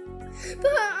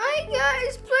 But I got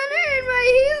a splinter in my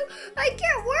heel. I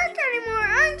can't work anymore.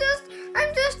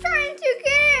 I'm just trying to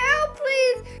get it out,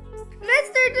 please.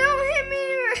 Mister, don't hit me.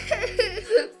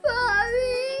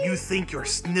 Bobby. You think your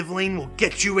sniveling will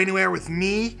get you anywhere with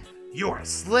me? You're a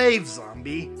slave,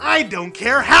 zombie. I don't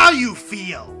care how you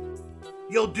feel.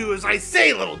 You'll do as I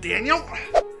say, little Daniel.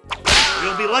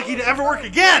 You'll be lucky to ever work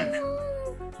again.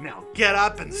 Now get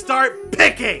up and start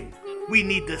picking. We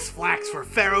need this flax for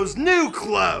Pharaoh's new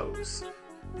clothes.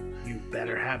 You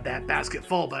better have that basket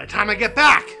full by the time I get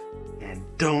back. And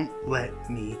don't let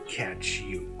me catch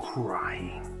you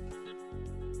crying.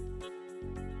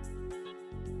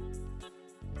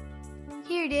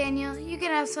 Here, Daniel, you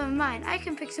can have some of mine. I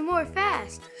can pick some more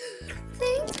fast.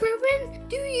 Thanks, Reuben.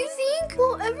 Do you think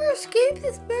we'll ever escape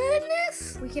this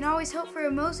madness? We can always hope for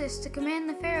a Moses to command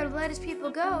the Pharaoh to let his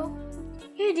people go.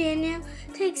 Here, Daniel,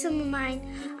 take some of mine.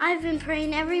 I've been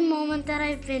praying every moment that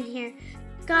I've been here.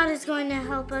 God is going to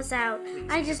help us out.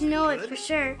 I just know it for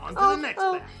sure. On to the next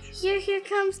batch. Here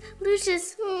comes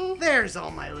Lucius. Oh. There's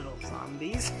all my little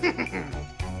zombies.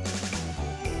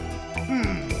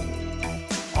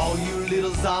 All you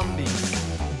little zombies,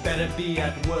 better be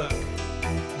at work.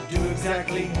 Do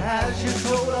exactly as you're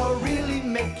told or really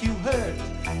make you hurt.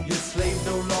 Your slave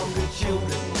no longer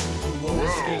children who won't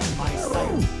escape my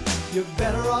sight. You're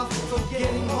better off for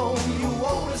getting home, you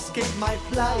won't escape my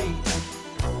plight.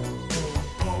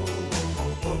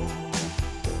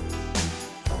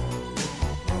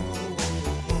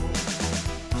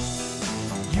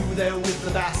 You there with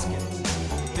the basket,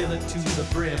 fill it to the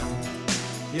brim.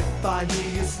 If I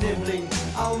hear you sniveling,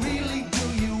 I'll really do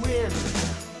you in.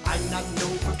 I'm not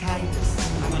known for kindness,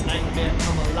 I'm a nightmare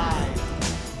come alive.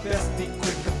 Best be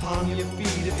quick upon your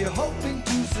feet if you're hoping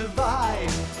to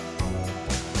survive.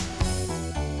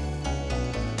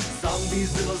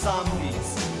 Zombies, little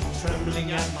zombies,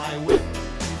 trembling at my whip.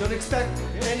 Don't expect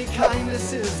any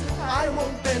kindnesses, I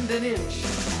won't bend an inch.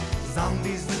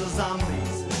 Zombies, little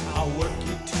zombies, I'll work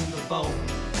you to the bone.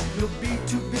 You'll be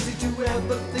too busy to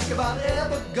ever think about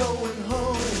ever going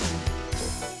home.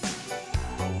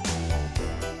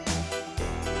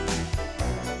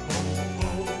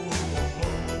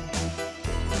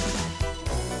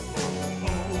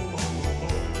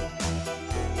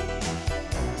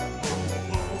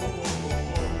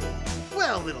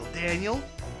 Well, little Daniel,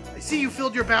 I see you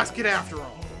filled your basket after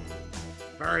all.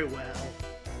 Very well.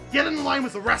 Get in line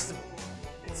with the rest of them.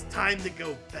 It's time to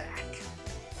go back.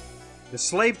 The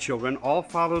slave children all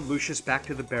followed Lucius back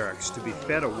to the barracks to be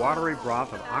fed a watery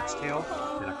broth of oxtail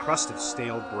and a crust of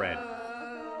stale bread.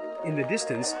 In the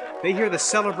distance, they hear the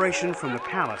celebration from the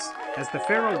palace as the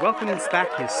pharaoh welcomes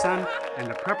back his son and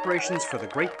the preparations for the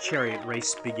great chariot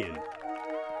race begin.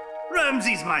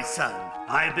 Ramses, my son,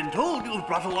 I have been told you've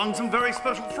brought along some very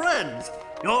special friends.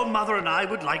 Your mother and I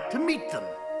would like to meet them.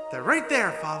 They're right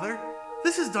there, Father.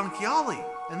 This is Donkey Ollie,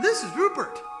 and this is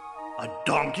Rupert. A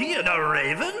donkey and a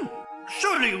raven?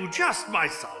 Surely you jest, my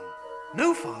son.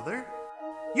 No, Father.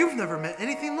 You've never met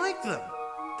anything like them.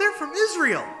 They're from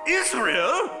Israel.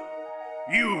 Israel?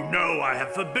 You know I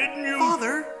have forbidden you.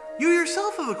 Father, you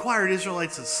yourself have acquired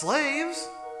Israelites as slaves.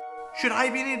 Should I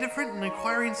be any different in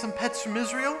acquiring some pets from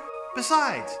Israel?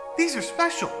 Besides, these are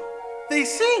special. They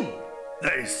sing.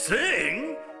 They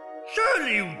sing?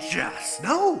 Surely you jest.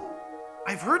 No,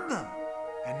 I've heard them.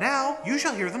 And now you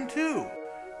shall hear them too.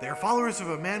 They are followers of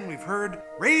a man we've heard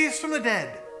raised from the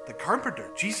dead, the carpenter,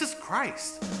 Jesus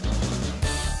Christ.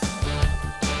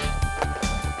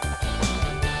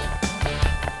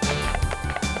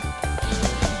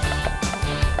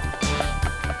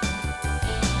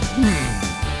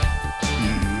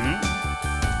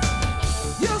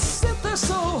 You sit there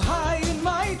so high and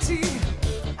mighty,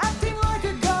 acting like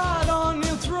a god on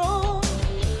your throne.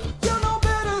 You're no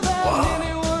better than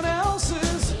anyone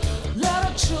else's. Let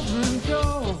our children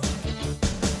go.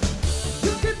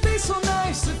 You could be so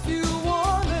nice if you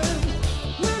wanted.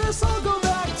 Let us all go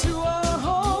back to our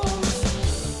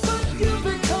homes. But you've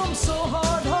become so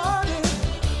hard-hearted,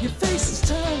 your face is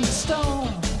turned to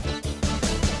stone.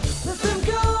 Let them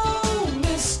go,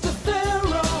 Mr.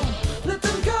 Pharaoh. Let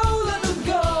them go, let them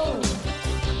go.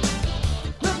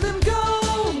 Let them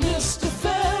go, Mr.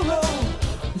 Pharaoh.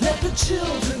 Let the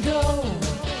children go.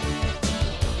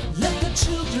 Let the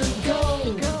children go.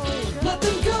 Let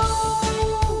them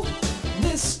go,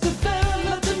 Mr. Pharaoh.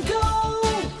 Let them go.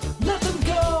 Let them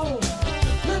go.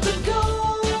 Let them go,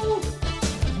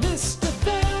 Mr.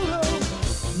 Pharaoh.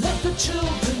 Let the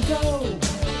children go.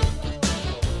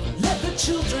 Let the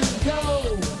children go.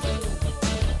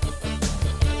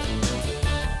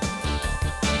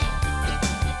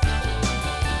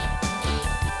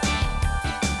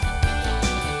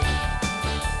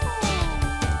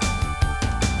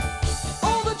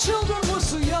 All the children were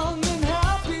so young and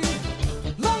happy,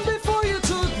 long before you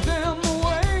took them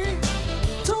away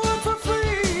to work for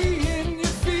free in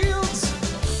your fields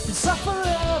and suffer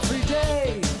every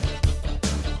day.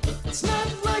 It's not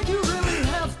like you really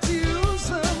have to use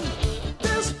them.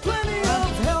 There's plenty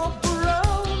of help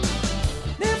around.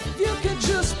 If you could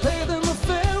just pay them a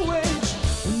fair wage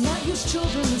and not use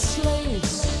children as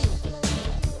slaves.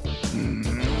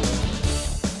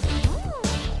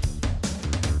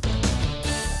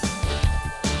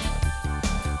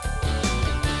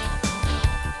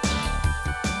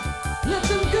 Let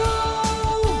them go,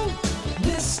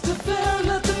 Mr. Pharaoh.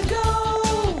 Let them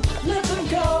go. Let them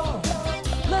go.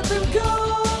 Let them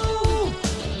go,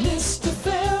 Mr.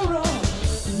 Pharaoh.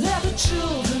 Let the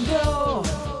children go.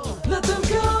 Let them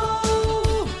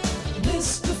go,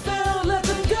 Mr. Pharaoh. Let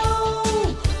them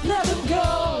go. Let them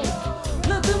go.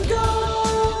 Let them go,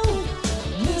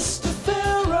 Mr.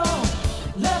 Pharaoh.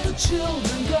 Let the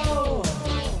children go.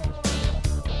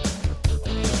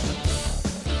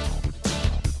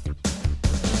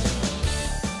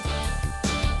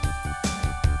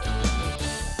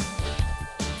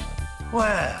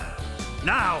 Well,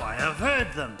 now I have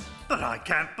heard them, but I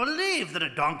can't believe that a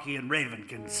donkey and raven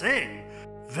can sing.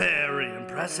 Very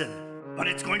impressive. But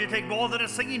it's going to take more than a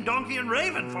singing donkey and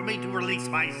raven for me to release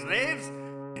my slaves.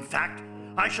 In fact,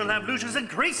 I shall have Lucius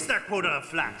increase their quota of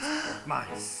flax. My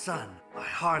son, I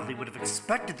hardly would have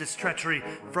expected this treachery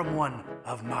from one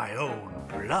of my own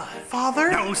blood.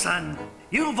 Father? No, son.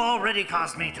 You've already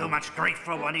caused me too much grief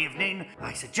for one evening.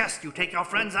 I suggest you take your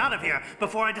friends out of here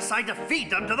before I decide to feed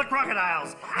them to the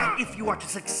crocodiles. And if you are to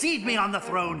succeed me on the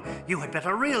throne, you had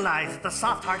better realize that the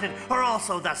soft-hearted are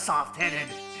also the soft-headed.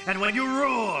 And when you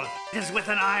rule, it is with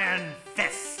an iron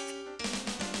fist.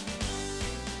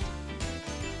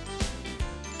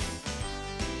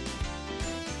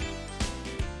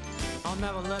 I'll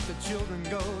never let the children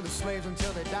go, the slaves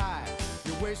until they die.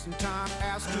 You're wasting time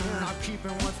asking, not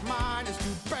keeping what's mine. It's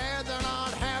too bad they're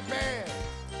not happy.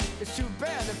 It's too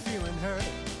bad they're feeling hurt.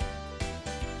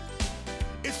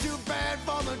 It's too bad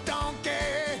for the donkey.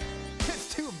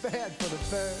 It's too bad for the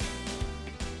bird.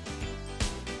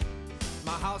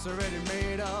 My house already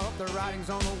made up, the writing's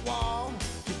on the wall.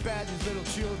 Too bad these little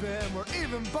children were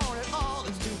even born at all.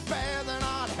 It's too bad they're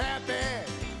not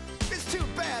happy. It's too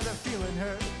bad they're feeling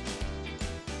hurt.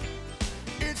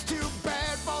 It's too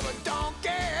bad for the donkey.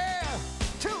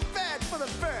 Too bad for the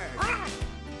bird.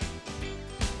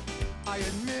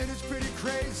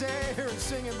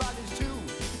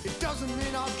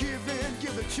 I'll give in,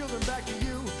 give the children back to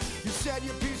you. You said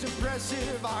your piece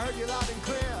impressive, I heard you loud and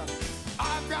clear.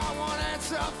 I've got one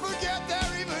answer, forget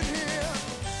they're even here.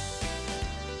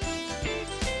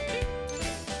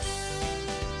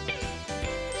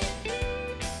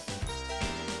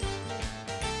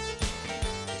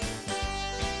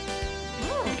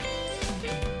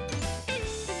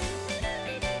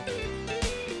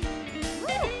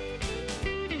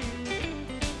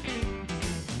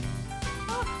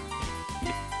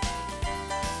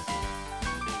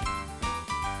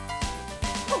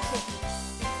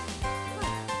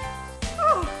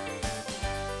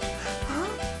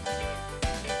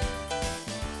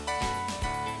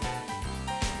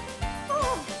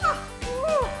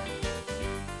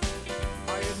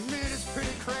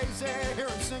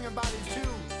 About his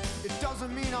too. It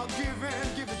doesn't mean I'll give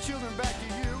in, give the children back to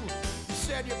you. You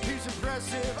said your piece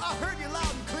impressive, I heard you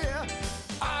loud and clear.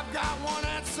 I've got one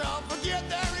answer, forget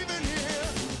they're even here.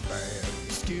 Bad.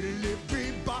 Skiddly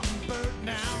beep bop bird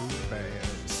now. Bad.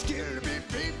 Skiddly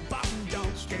beep beep bop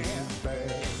don't scare.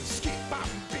 Bad. Skid bop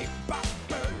beep bop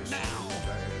bird now.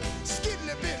 Bad.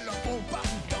 Skiddly beep bop bop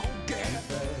don't care.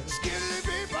 Skiddly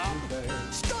beep bop.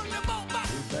 Skiddly bop bop.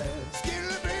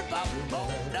 Skiddly beep bop bop.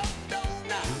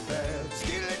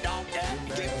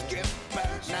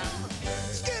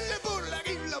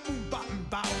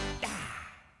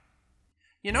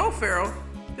 You know, Pharaoh,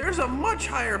 there's a much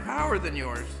higher power than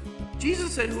yours.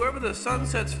 Jesus said whoever the Son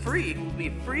sets free will be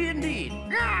free indeed.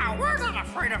 Yeah, we're not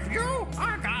afraid of you.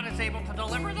 Our God is able to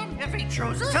deliver them if he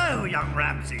chooses. So, young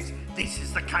Ramses, this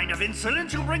is the kind of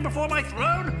insolence you'll bring before my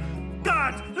throne?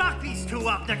 Guards, lock these two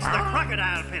up next to the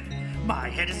crocodile pit. My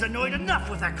head is annoyed enough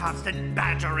with their constant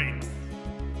badgering.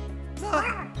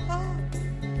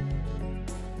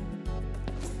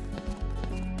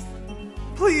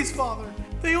 Please, Father,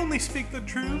 they only speak the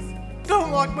truth.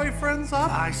 Don't lock my friends up.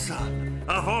 My son,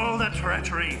 of all the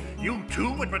treachery, you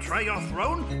too would betray your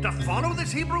throne to follow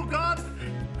this Hebrew god?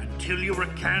 Until you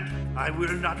recant, I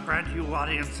will not grant you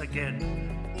audience again.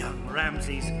 Young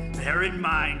Ramses, bear in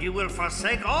mind you will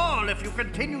forsake all if you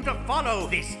continue to follow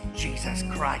this Jesus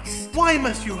Christ. Why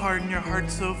must you harden your heart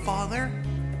so, Father?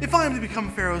 If I am to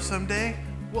become Pharaoh someday,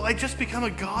 will I just become a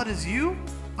god as you?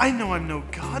 I know I'm no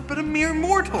god, but a mere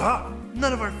mortal.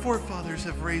 None of our forefathers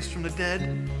have raised from the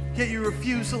dead, yet you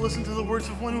refuse to listen to the words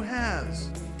of one who has.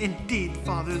 Indeed,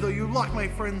 Father, though you lock my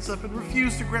friends up and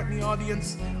refuse to grant me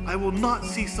audience, I will not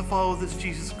cease to follow this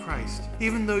Jesus Christ,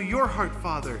 even though your heart,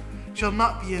 Father, shall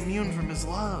not be immune from his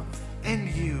love. And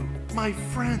you, my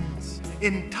friends,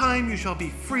 in time you shall be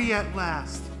free at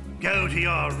last. Go to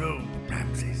your room,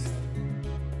 Ramses.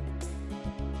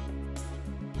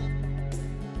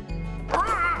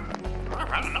 I've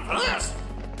had enough of this.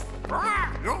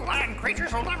 You land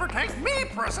creatures will never take me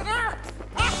prisoner.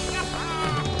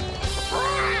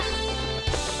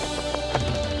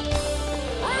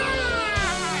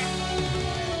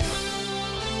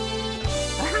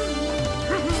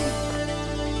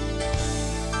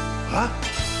 Huh?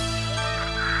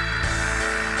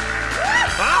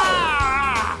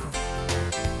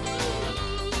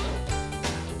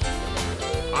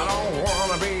 I don't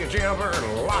wanna be a jailbird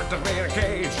locked up in a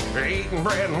cage, eating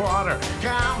bread and water,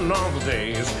 counting all the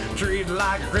days, treated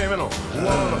like a criminal,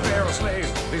 one of Pharaoh's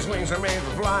slaves. These wings are made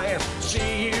for flying.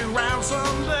 See you around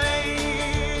someday.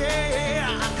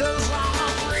 'Cause I'm a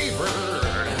free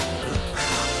bird,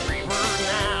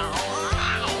 now.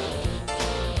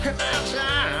 And that's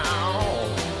how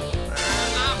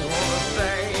I wanna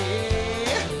stay.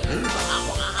 I'm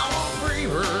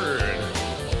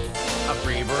a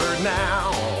free bird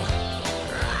now.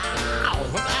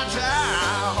 That's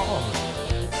how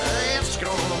it's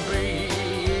gonna be.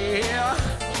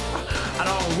 I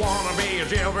don't wanna be a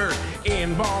jailbird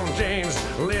in ball and chains,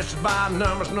 listed by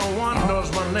numbers, no one knows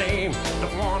my name.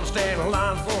 Don't wanna stand in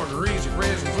line for greasy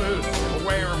prison food,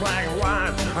 wearing black and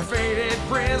white or faded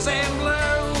prison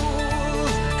blues.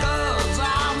 'Cause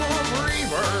I'm a free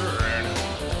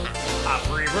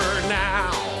bird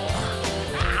now.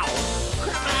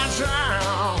 That's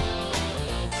how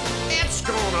it's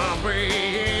gonna be.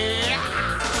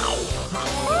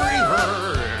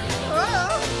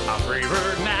 A free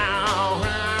bird now.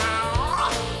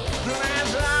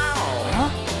 That's how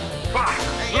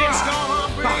it's gonna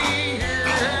be.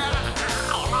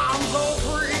 I'm so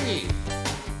free.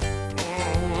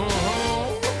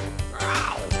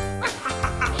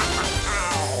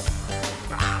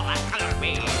 That kind of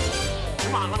me.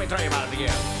 Come on, let me tell you about it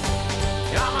again.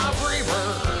 I'm a free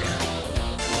bird.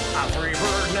 A free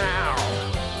bird now.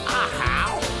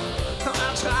 How?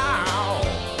 That's how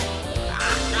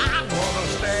I wanna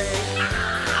stay.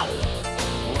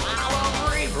 I'm a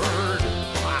free bird.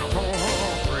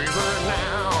 Freebird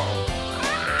now.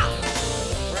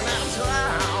 That's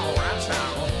how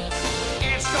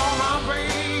it's gonna be.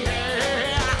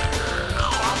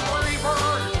 I'm a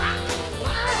Freebird.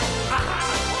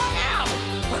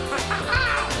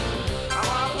 I'm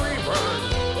a Freebird.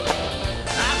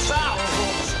 That's how I'm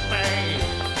gonna stay.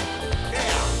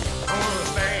 Yeah, I'm gonna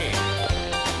stay.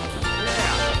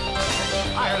 Yeah.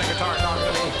 I hear the guitar talking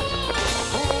to me.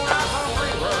 Ooh, that's a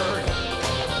Freebird.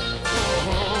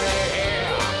 Ooh,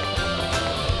 yeah.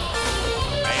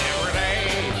 Every day.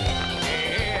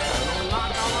 Yeah, I'm not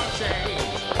gonna change.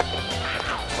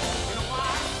 You know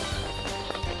why?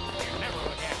 You never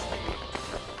look at me.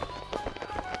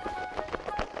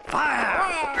 Fire!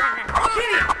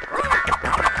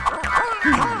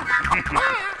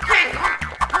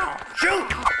 Shoot!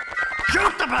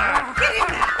 Shoot the bird! Get him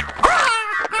now!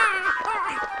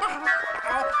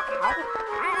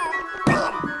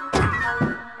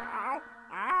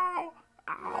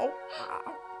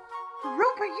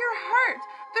 Rupert, you're hurt.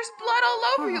 There's blood all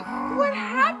over you. What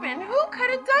happened? Who could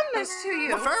have done this to you?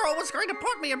 The Pharaoh was going to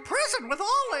put me in prison with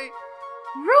Ollie.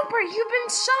 Rupert, you've been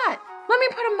shot. Let me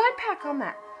put a mud pack on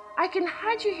that. I can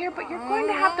hide you here, but you're going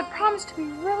to have to promise to be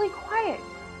really quiet.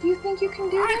 Do you think you can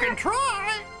do that? I can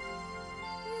try.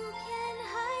 You can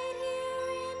hide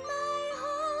here in my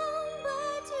home,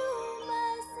 but you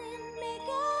mustn't make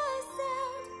a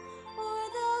sound, or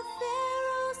the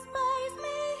Pharaoh spies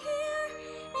may hear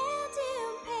and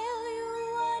impale you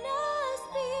on a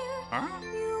spear.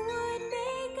 You would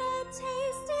make a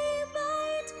tasty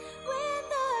bite when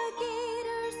the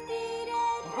gators feed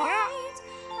at night.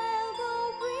 I'll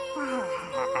go bring you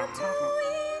food to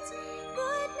eat.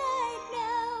 Good night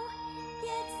now.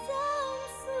 Get some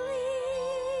sleep.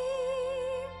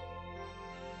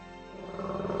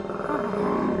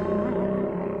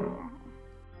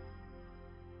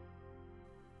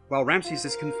 While Ramses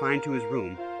is confined to his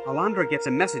room, Alondra gets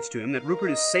a message to him that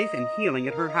Rupert is safe and healing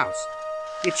at her house.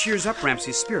 It cheers up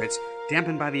Ramses' spirits,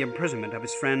 dampened by the imprisonment of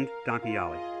his friend Donkey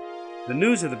Ollie. The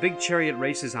news of the big chariot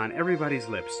race is on everybody's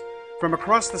lips. From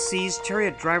across the seas,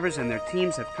 chariot drivers and their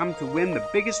teams have come to win the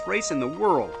biggest race in the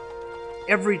world.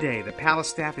 Every day, the palace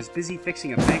staff is busy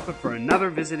fixing a banquet for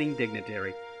another visiting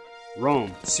dignitary.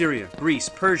 Rome, Syria, Greece,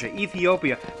 Persia,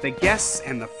 Ethiopia, the guests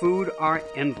and the food are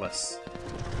endless.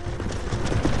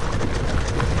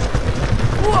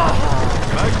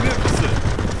 Magnificent!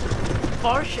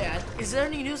 Farshad, is there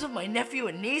any news of my nephew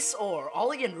and niece, or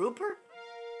Ollie and Rupert?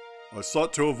 I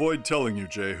sought to avoid telling you,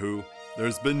 Jehu.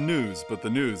 There's been news, but the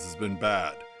news has been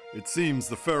bad. It seems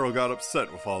the Pharaoh got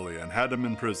upset with Ollie and had him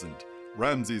imprisoned.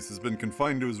 Ramses has been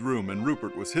confined to his room, and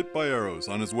Rupert was hit by arrows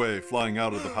on his way flying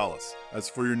out of the palace. As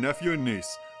for your nephew and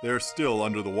niece, they are still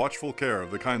under the watchful care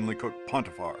of the kindly cook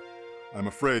Pontifar. I'm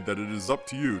afraid that it is up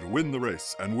to you to win the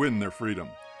race and win their freedom.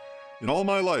 In all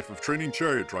my life of training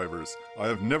chariot drivers, I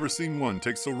have never seen one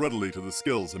take so readily to the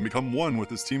skills and become one with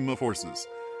his team of horses.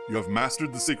 You have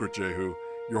mastered the secret, Jehu.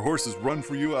 Your horses run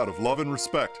for you out of love and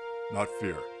respect, not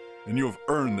fear. And you have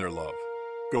earned their love.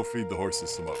 Go feed the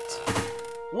horses some oats.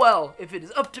 Well, if it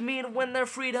is up to me to win their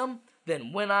freedom,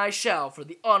 then win I shall, for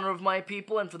the honor of my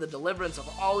people and for the deliverance of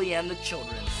Ollie and the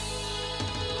children.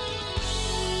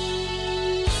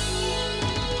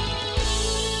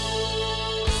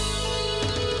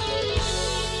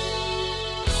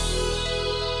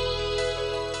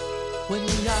 When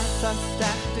the odds are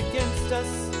stacked against us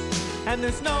and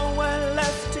there's nowhere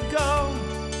left to go,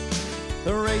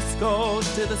 the race goes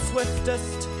to the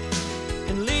swiftest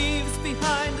and leaves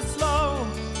behind the slow.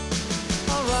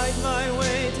 I'll ride my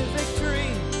way to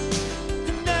victory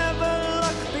and never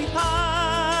look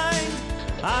behind.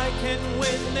 I can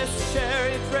win this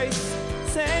chariot race,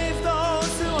 save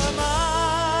those who are mine.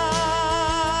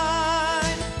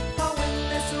 I'll win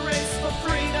this race for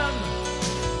freedom.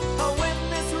 I'll win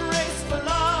this race for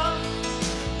love.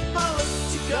 I'll look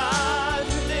to God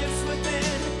who lives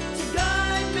within to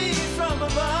guide me from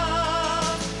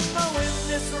above. I'll win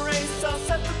this race, I'll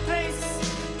set the pace.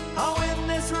 I'll win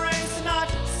this race, not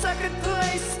second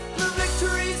place. The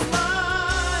victory's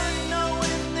mine. I'll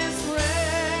win this race.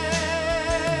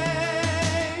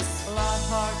 A lot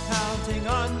are counting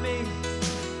on me.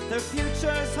 Their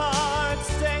futures are at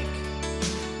stake.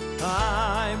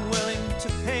 I'm willing to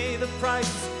pay the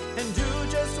price and do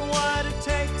just what it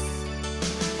takes.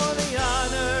 For the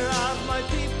honor of my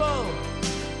people,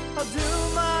 I'll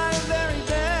do my very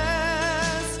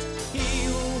best. He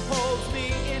who holds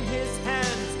me in his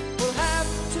hands will have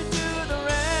to do the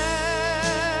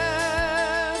rest.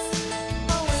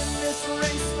 I'll win this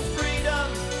race for freedom.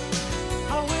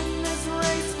 I'll win this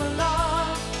race for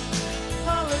love.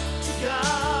 I'll look to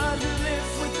God who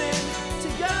lives within to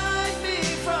guide me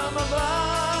from above.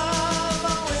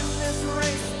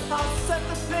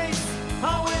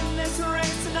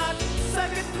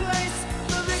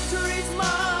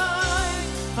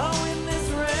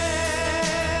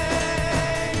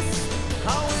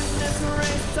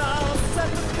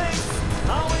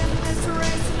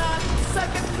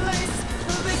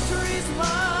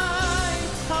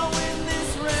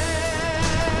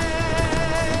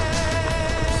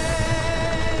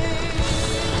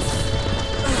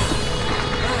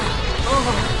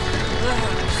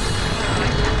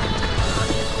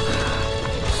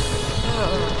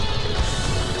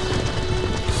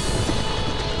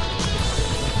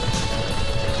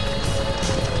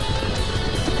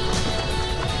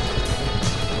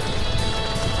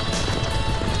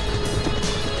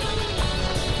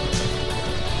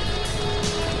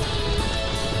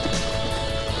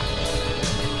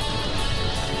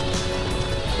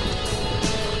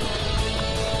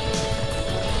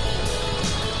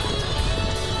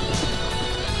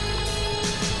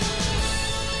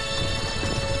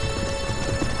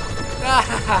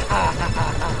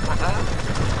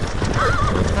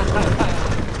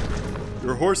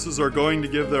 Your horses are going to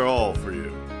give their all for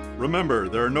you. Remember,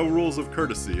 there are no rules of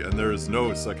courtesy and there is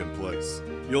no second place.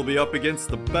 You'll be up against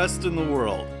the best in the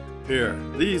world. Here,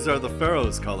 these are the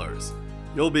Pharaoh's colors.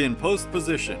 You'll be in post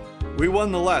position. We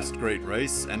won the last great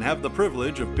race and have the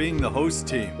privilege of being the host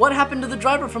team. What happened to the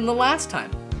driver from the last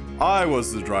time? I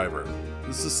was the driver.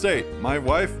 This estate, my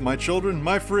wife, my children,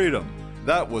 my freedom.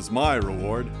 That was my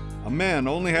reward. A man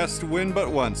only has to win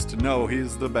but once to know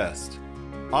he's the best.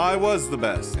 I was the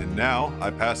best, and now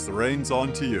I pass the reins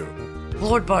on to you.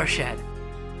 Lord Barshad,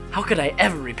 how could I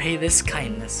ever repay this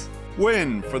kindness?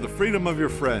 Win for the freedom of your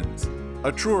friends.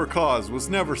 A truer cause was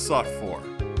never sought for.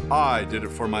 I did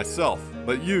it for myself,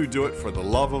 but you do it for the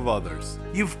love of others.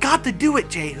 You've got to do it,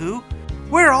 Jehu.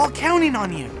 We're all counting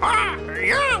on you.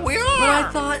 Yeah, we are. But I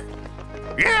thought...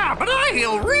 Yeah, but I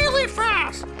heal really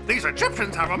fast. These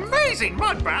Egyptians have amazing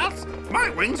mud baths. My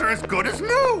wings are as good as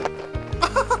new.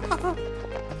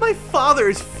 My father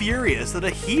is furious that a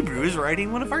Hebrew is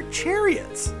riding one of our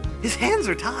chariots. His hands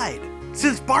are tied.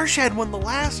 Since Barshad won the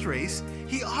last race,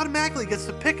 he automatically gets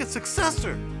to pick a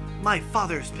successor. My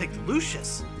father has picked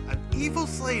Lucius, an evil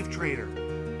slave trader,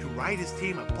 to ride his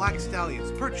team of black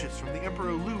stallions purchased from the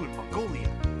Emperor Lu in Mongolia.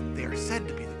 They are said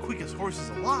to be the quickest horses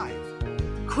alive.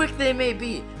 Quick they may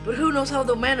be, but who knows how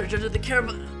they'll manage under the care of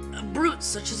a brute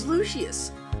such as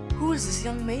Lucius? Who is this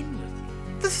young maiden with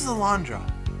you? This is Alondra,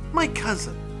 my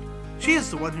cousin. She is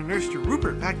the one who nursed your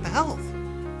Rupert back to health.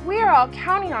 We are all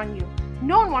counting on you.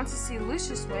 No one wants to see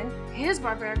Lucius win. His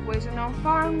barbaric ways are known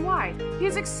far and wide. He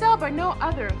is excelled by no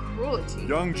other in cruelty.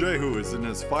 Young Jehu is in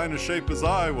as fine a shape as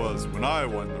I was when I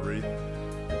won the wreath.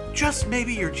 Just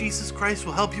maybe your Jesus Christ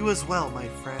will help you as well, my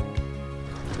friend.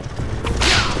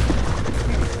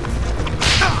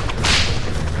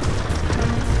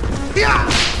 Yeah!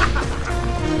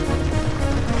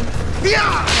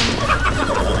 Yeah!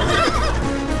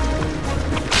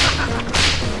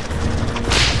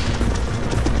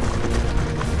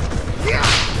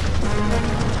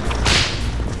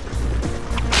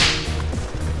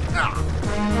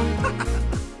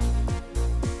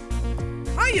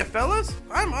 Hiya, fellas.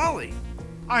 I'm Ollie.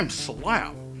 I'm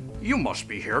Salam. You must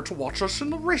be here to watch us in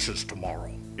the races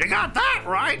tomorrow. You got that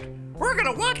right. We're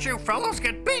gonna watch you fellows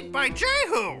get beat by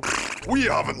Jehu. We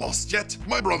haven't lost yet.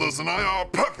 My brothers and I are a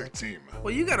perfect team.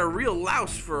 Well, you got a real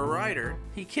louse for a rider.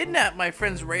 He kidnapped my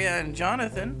friends Rhea and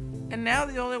Jonathan, and now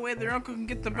the only way their uncle can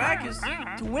get them back is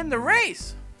to win the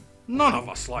race. None of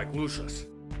us like Lucius.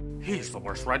 He's the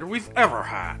worst rider we've ever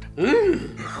had.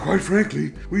 Quite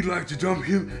frankly, we'd like to dump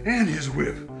him and his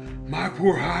whip. My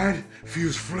poor hide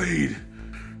feels flayed.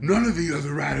 None of the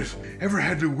other riders ever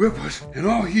had to whip us, and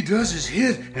all he does is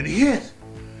hit and hit.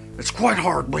 It's quite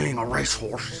hard being a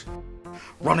racehorse,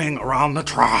 running around the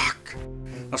track,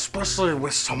 especially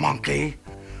with some monkey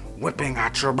whipping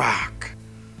at your back.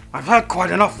 I've had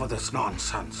quite enough of this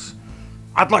nonsense.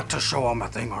 I'd like to show him a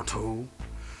thing or two.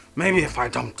 Maybe if I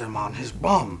dumped him on his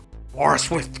bum, or a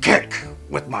swift kick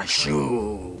with my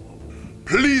shoe.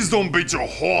 Please don't beat your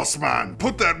horse, man.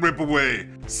 Put that whip away.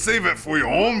 Save it for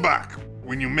your own back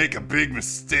when you make a big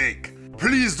mistake.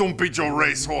 Please don't beat your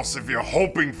racehorse if you're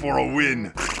hoping for a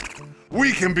win.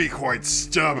 We can be quite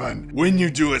stubborn when you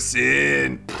do us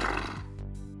in.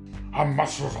 Our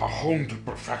muscles are honed to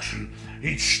perfection,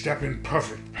 each step in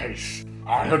perfect pace.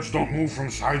 Our heads don't move from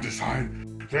side to side.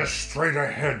 They're straight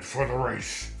ahead for the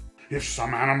race. If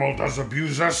some animal does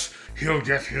abuse us, he'll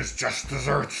get his just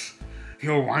desserts.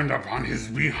 He'll wind up on his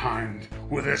behind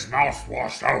with his mouth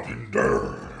washed out in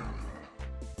dirt.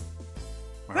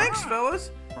 Thanks,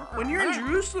 fellas. When you're in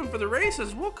Jerusalem for the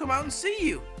races, we'll come out and see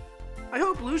you. I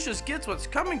hope Lucius gets what's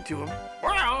coming to him.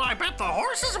 Well, I bet the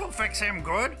horses will fix him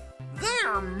good.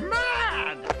 They're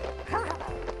mad.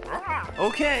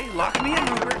 Okay, lock me in,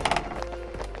 Rupert.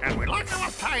 And we lock them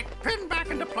up tight, pinned back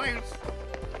into place.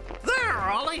 There,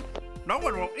 Ollie. No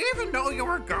one will even know you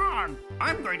were gone.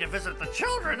 I'm going to visit the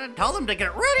children and tell them to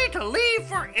get ready to leave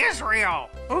for Israel.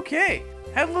 Okay,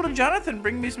 have little Jonathan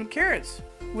bring me some carrots.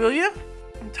 Will you?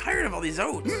 I'm tired of all these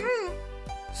oats.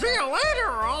 See you later,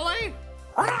 Ollie.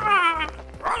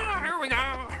 Here we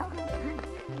go.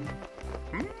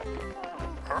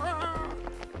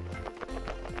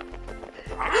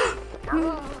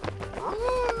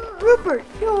 Rupert,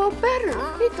 you're all better.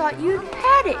 We thought you'd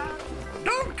had it.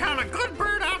 Don't count a good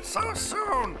bird out so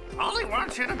soon. Ollie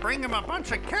wants you to bring him a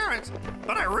bunch of carrots,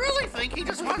 but I really think he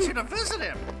just wants you to visit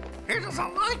him. He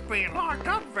doesn't like being locked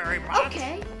up very much.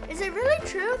 Okay, is it really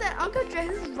true that Uncle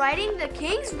Jehu's riding the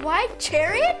king's white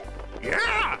chariot?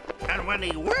 Yeah, and when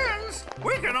he wins,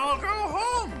 we can all go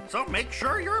home. So make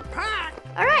sure you're packed.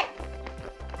 All right.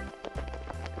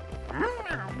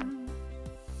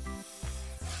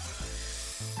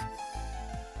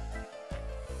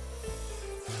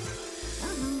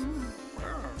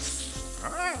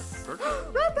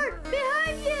 Rupert,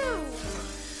 behind you!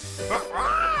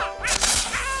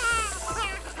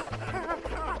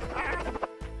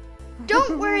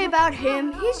 Don't worry about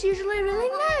him. He's usually really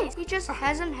nice. He just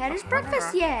hasn't had his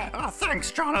breakfast yet. Oh, thanks,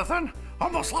 Jonathan.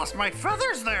 Almost lost my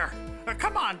feathers there.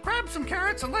 Come on, grab some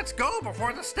carrots and let's go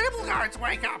before the stable guards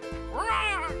wake up.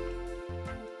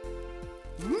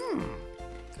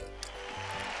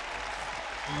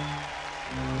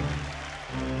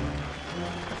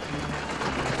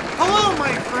 Hello,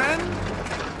 my friend!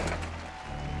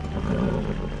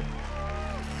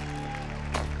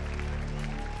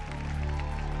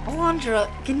 Alondra,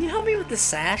 can you help me with the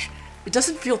sash? It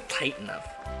doesn't feel tight enough.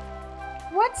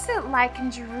 What's it like in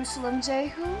Jerusalem,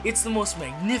 Jehu? It's the most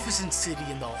magnificent city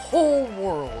in the whole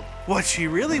world. What she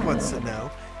really wants to know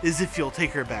is if you'll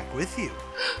take her back with you.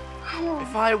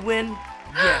 If I win,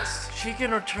 yes, she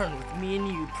can return with me and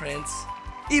you, Prince.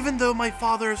 Even though my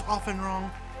father is often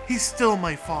wrong, he's still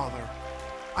my father.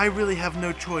 I really have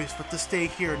no choice but to stay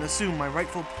here and assume my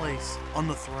rightful place on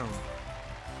the throne.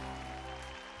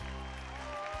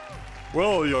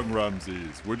 Well, young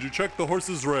Ramses, would you check the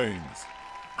horse's reins?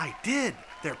 I did.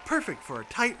 They're perfect for a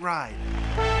tight ride.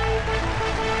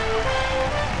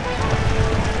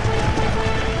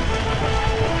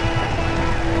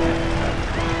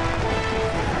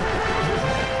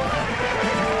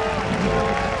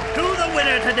 To the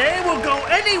winner today will go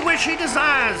any wish he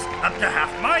desires, up to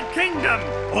half my kingdom.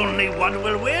 Only one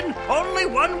will win, only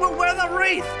one will wear the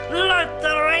wreath. Let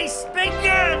the race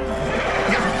begin!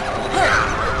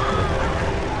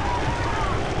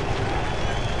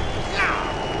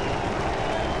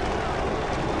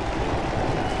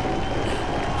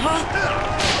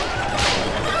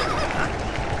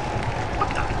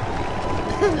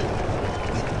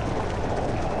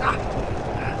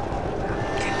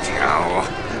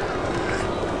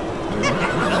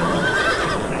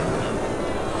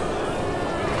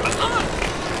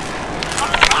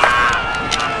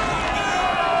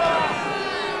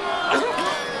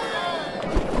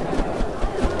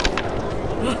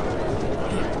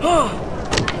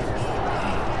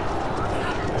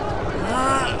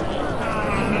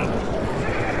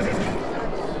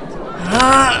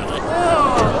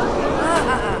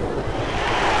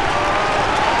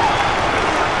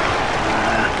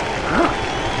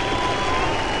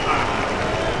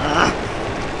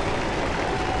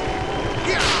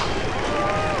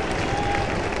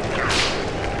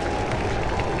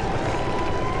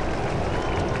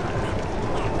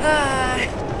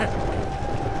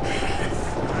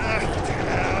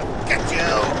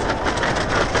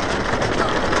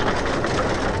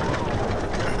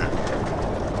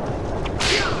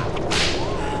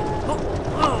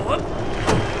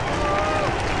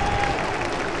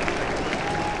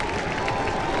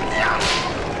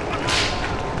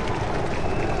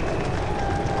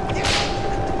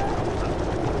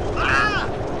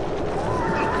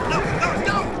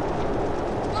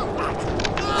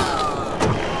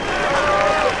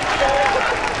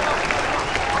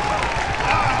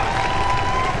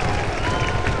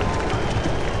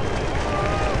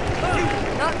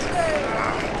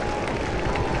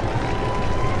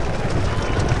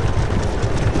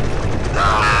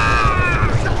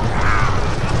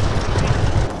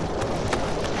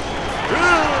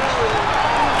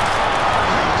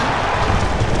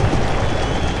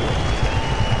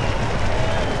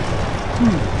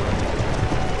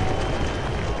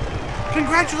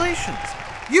 Congratulations!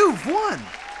 You've won!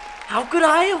 How could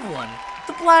I have won?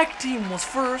 The black team was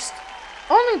first.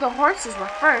 Only the horses were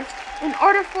first. In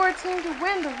order for a team to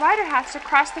win, the rider has to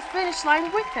cross the finish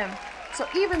line with them. So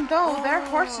even though their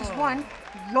horses won,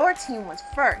 your team was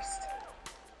first.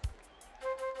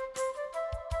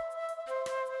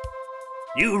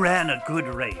 You ran a good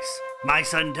race. My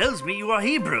son tells me you are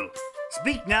Hebrew.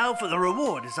 Speak now, for the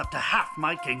reward is up to half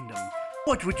my kingdom.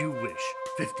 What would you wish?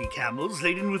 50 camels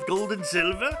laden with gold and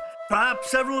silver? Perhaps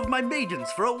several of my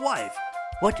maidens for a wife?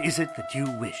 What is it that you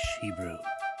wish, Hebrew?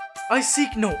 I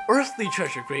seek no earthly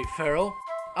treasure, great Pharaoh.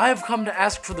 I have come to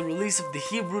ask for the release of the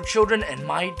Hebrew children and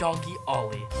my donkey,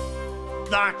 Ollie.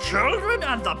 The children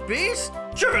and the beast?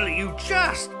 Surely you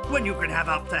jest. When you can have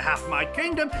up to half my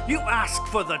kingdom, you ask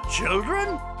for the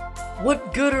children?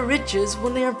 What good are riches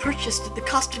when they are purchased at the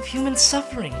cost of human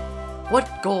suffering?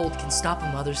 What gold can stop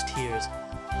a mother's tears?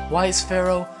 Wise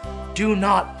Pharaoh, do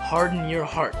not harden your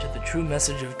heart to the true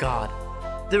message of God.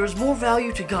 There is more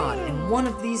value to God in one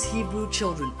of these Hebrew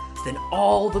children than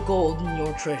all the gold in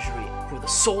your treasury, for the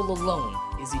soul alone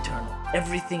is eternal.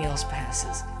 Everything else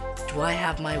passes. Do I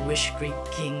have my wish, great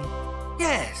king?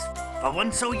 Yes, for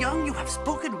one so young you have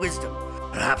spoken wisdom.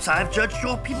 Perhaps I have judged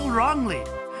your people wrongly.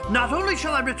 Not only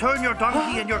shall I return your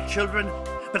donkey and your children,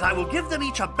 but I will give them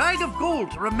each a bag of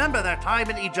gold to remember their time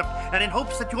in Egypt, and in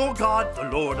hopes that your God, the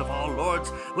Lord of all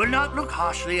lords, will not look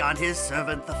harshly on his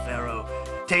servant the Pharaoh.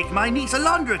 Take my niece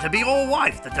Alondra to be your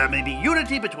wife, that there may be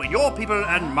unity between your people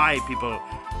and my people.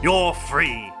 You're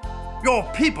free. Your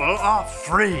people are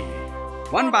free.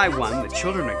 One by one, the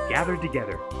children are gathered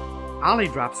together. Ollie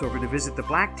drops over to visit the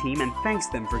black team and thanks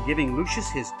them for giving Lucius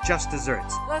his just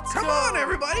desserts. Come on,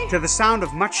 everybody! To the sound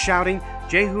of much shouting,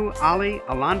 Jehu, Ollie,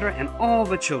 Alondra, and all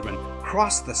the children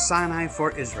cross the Sinai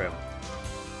for Israel.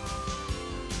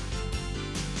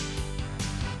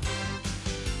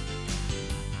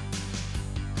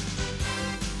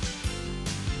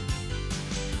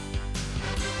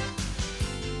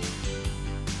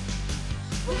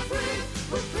 We're free,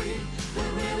 we're free,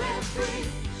 we're really free.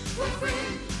 We're free,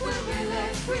 we're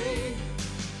really free.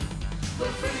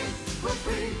 We're free, we're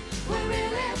free, we're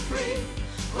really free.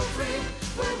 We're free,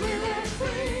 we're really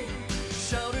free.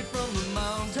 Shout it from the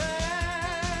mountain.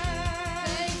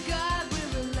 Thank God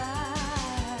we're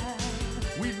alive.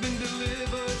 We've been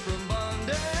delivered from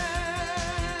bondage.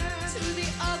 To the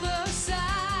other side.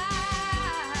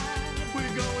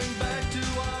 We're going back to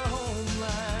our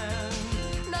homeland.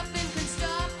 Nothing can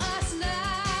stop us now.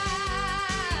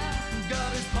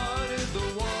 God has parted the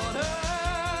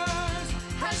waters.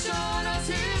 Has shown us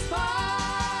his power.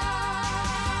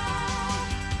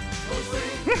 We're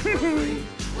free, we're free.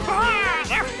 Ah,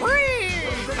 they're free!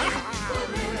 We're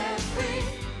really free.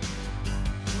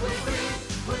 We're free,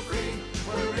 we're free,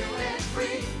 we're really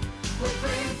free. We're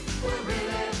free, we're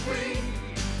really free.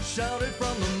 shout it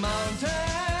from the mountain.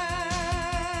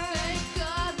 Thank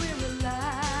God we're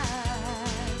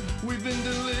alive. We've been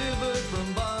delivered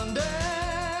from bondage.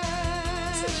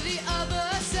 To the other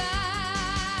side.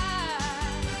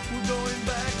 We're going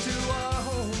back to our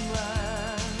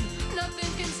homeland.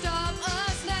 Nothing can stop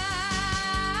us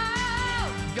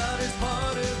now. God has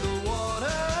parted the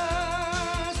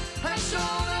waters. Has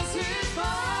shown us his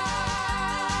power.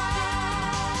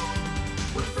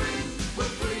 We're free,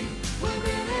 we're free, we're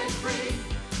really free.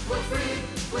 We're free,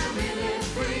 we're really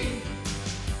free.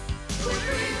 We're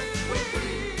free, we're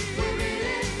free, we're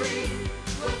really free.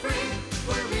 We're free,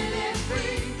 we're really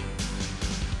free.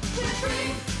 We're free,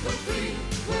 we're free,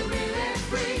 we're really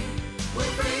free.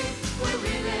 We're free, we're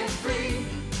really free.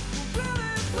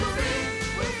 We're free,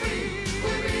 we're free,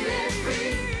 we're really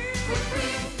free. We're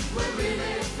free, we're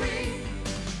really free.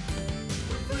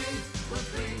 We're free, we're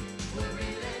free, we're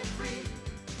really free.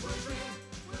 We're free,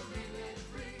 we're really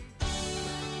free.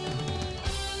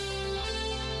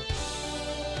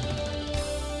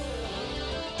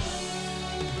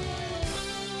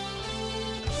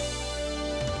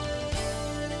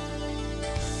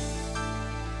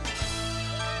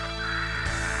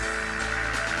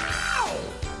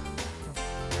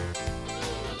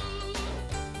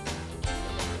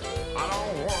 I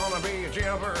don't wanna be a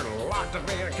jailbird locked up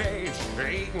in a cage,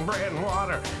 eating bread and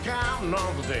water, counting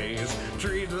all the days.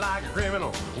 Treated like a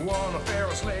criminal, one of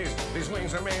Pharaoh's slaves. These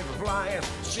wings are made for flying.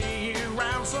 See you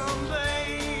around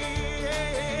someday.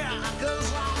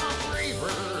 'Cause I'm a free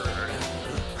bird.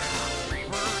 Free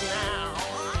bird now.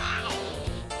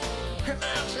 And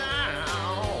that's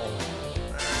how.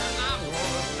 And I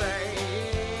wanna stay.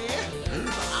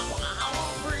 I'm a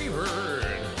free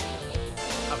bird.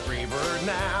 A free bird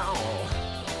now.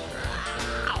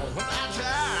 That's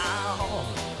how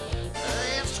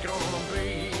it's gonna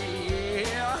be.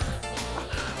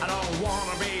 I don't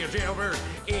wanna be a jailbird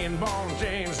in ball and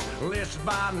chains, listed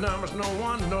by numbers, no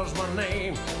one knows my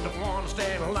name. Don't wanna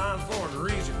stand in line for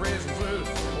greasy prison food,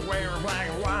 wearing black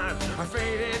and white or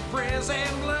faded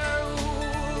prison blues.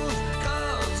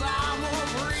 'Cause I'm a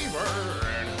free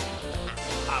bird.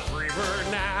 A free bird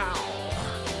now.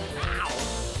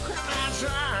 That's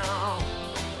how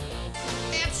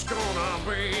it's gonna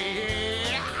be.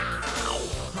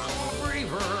 I'm a free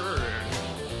bird.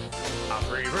 A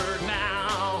free bird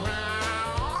now.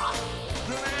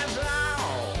 That's how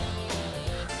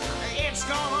it's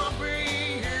gonna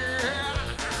be.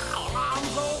 I'm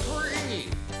so free.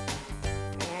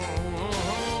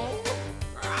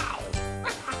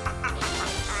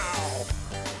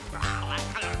 That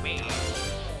kind of me.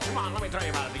 Come on, let me tell you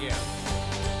about it again.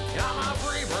 I'm a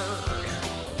free bird.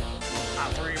 A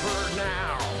free bird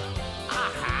now.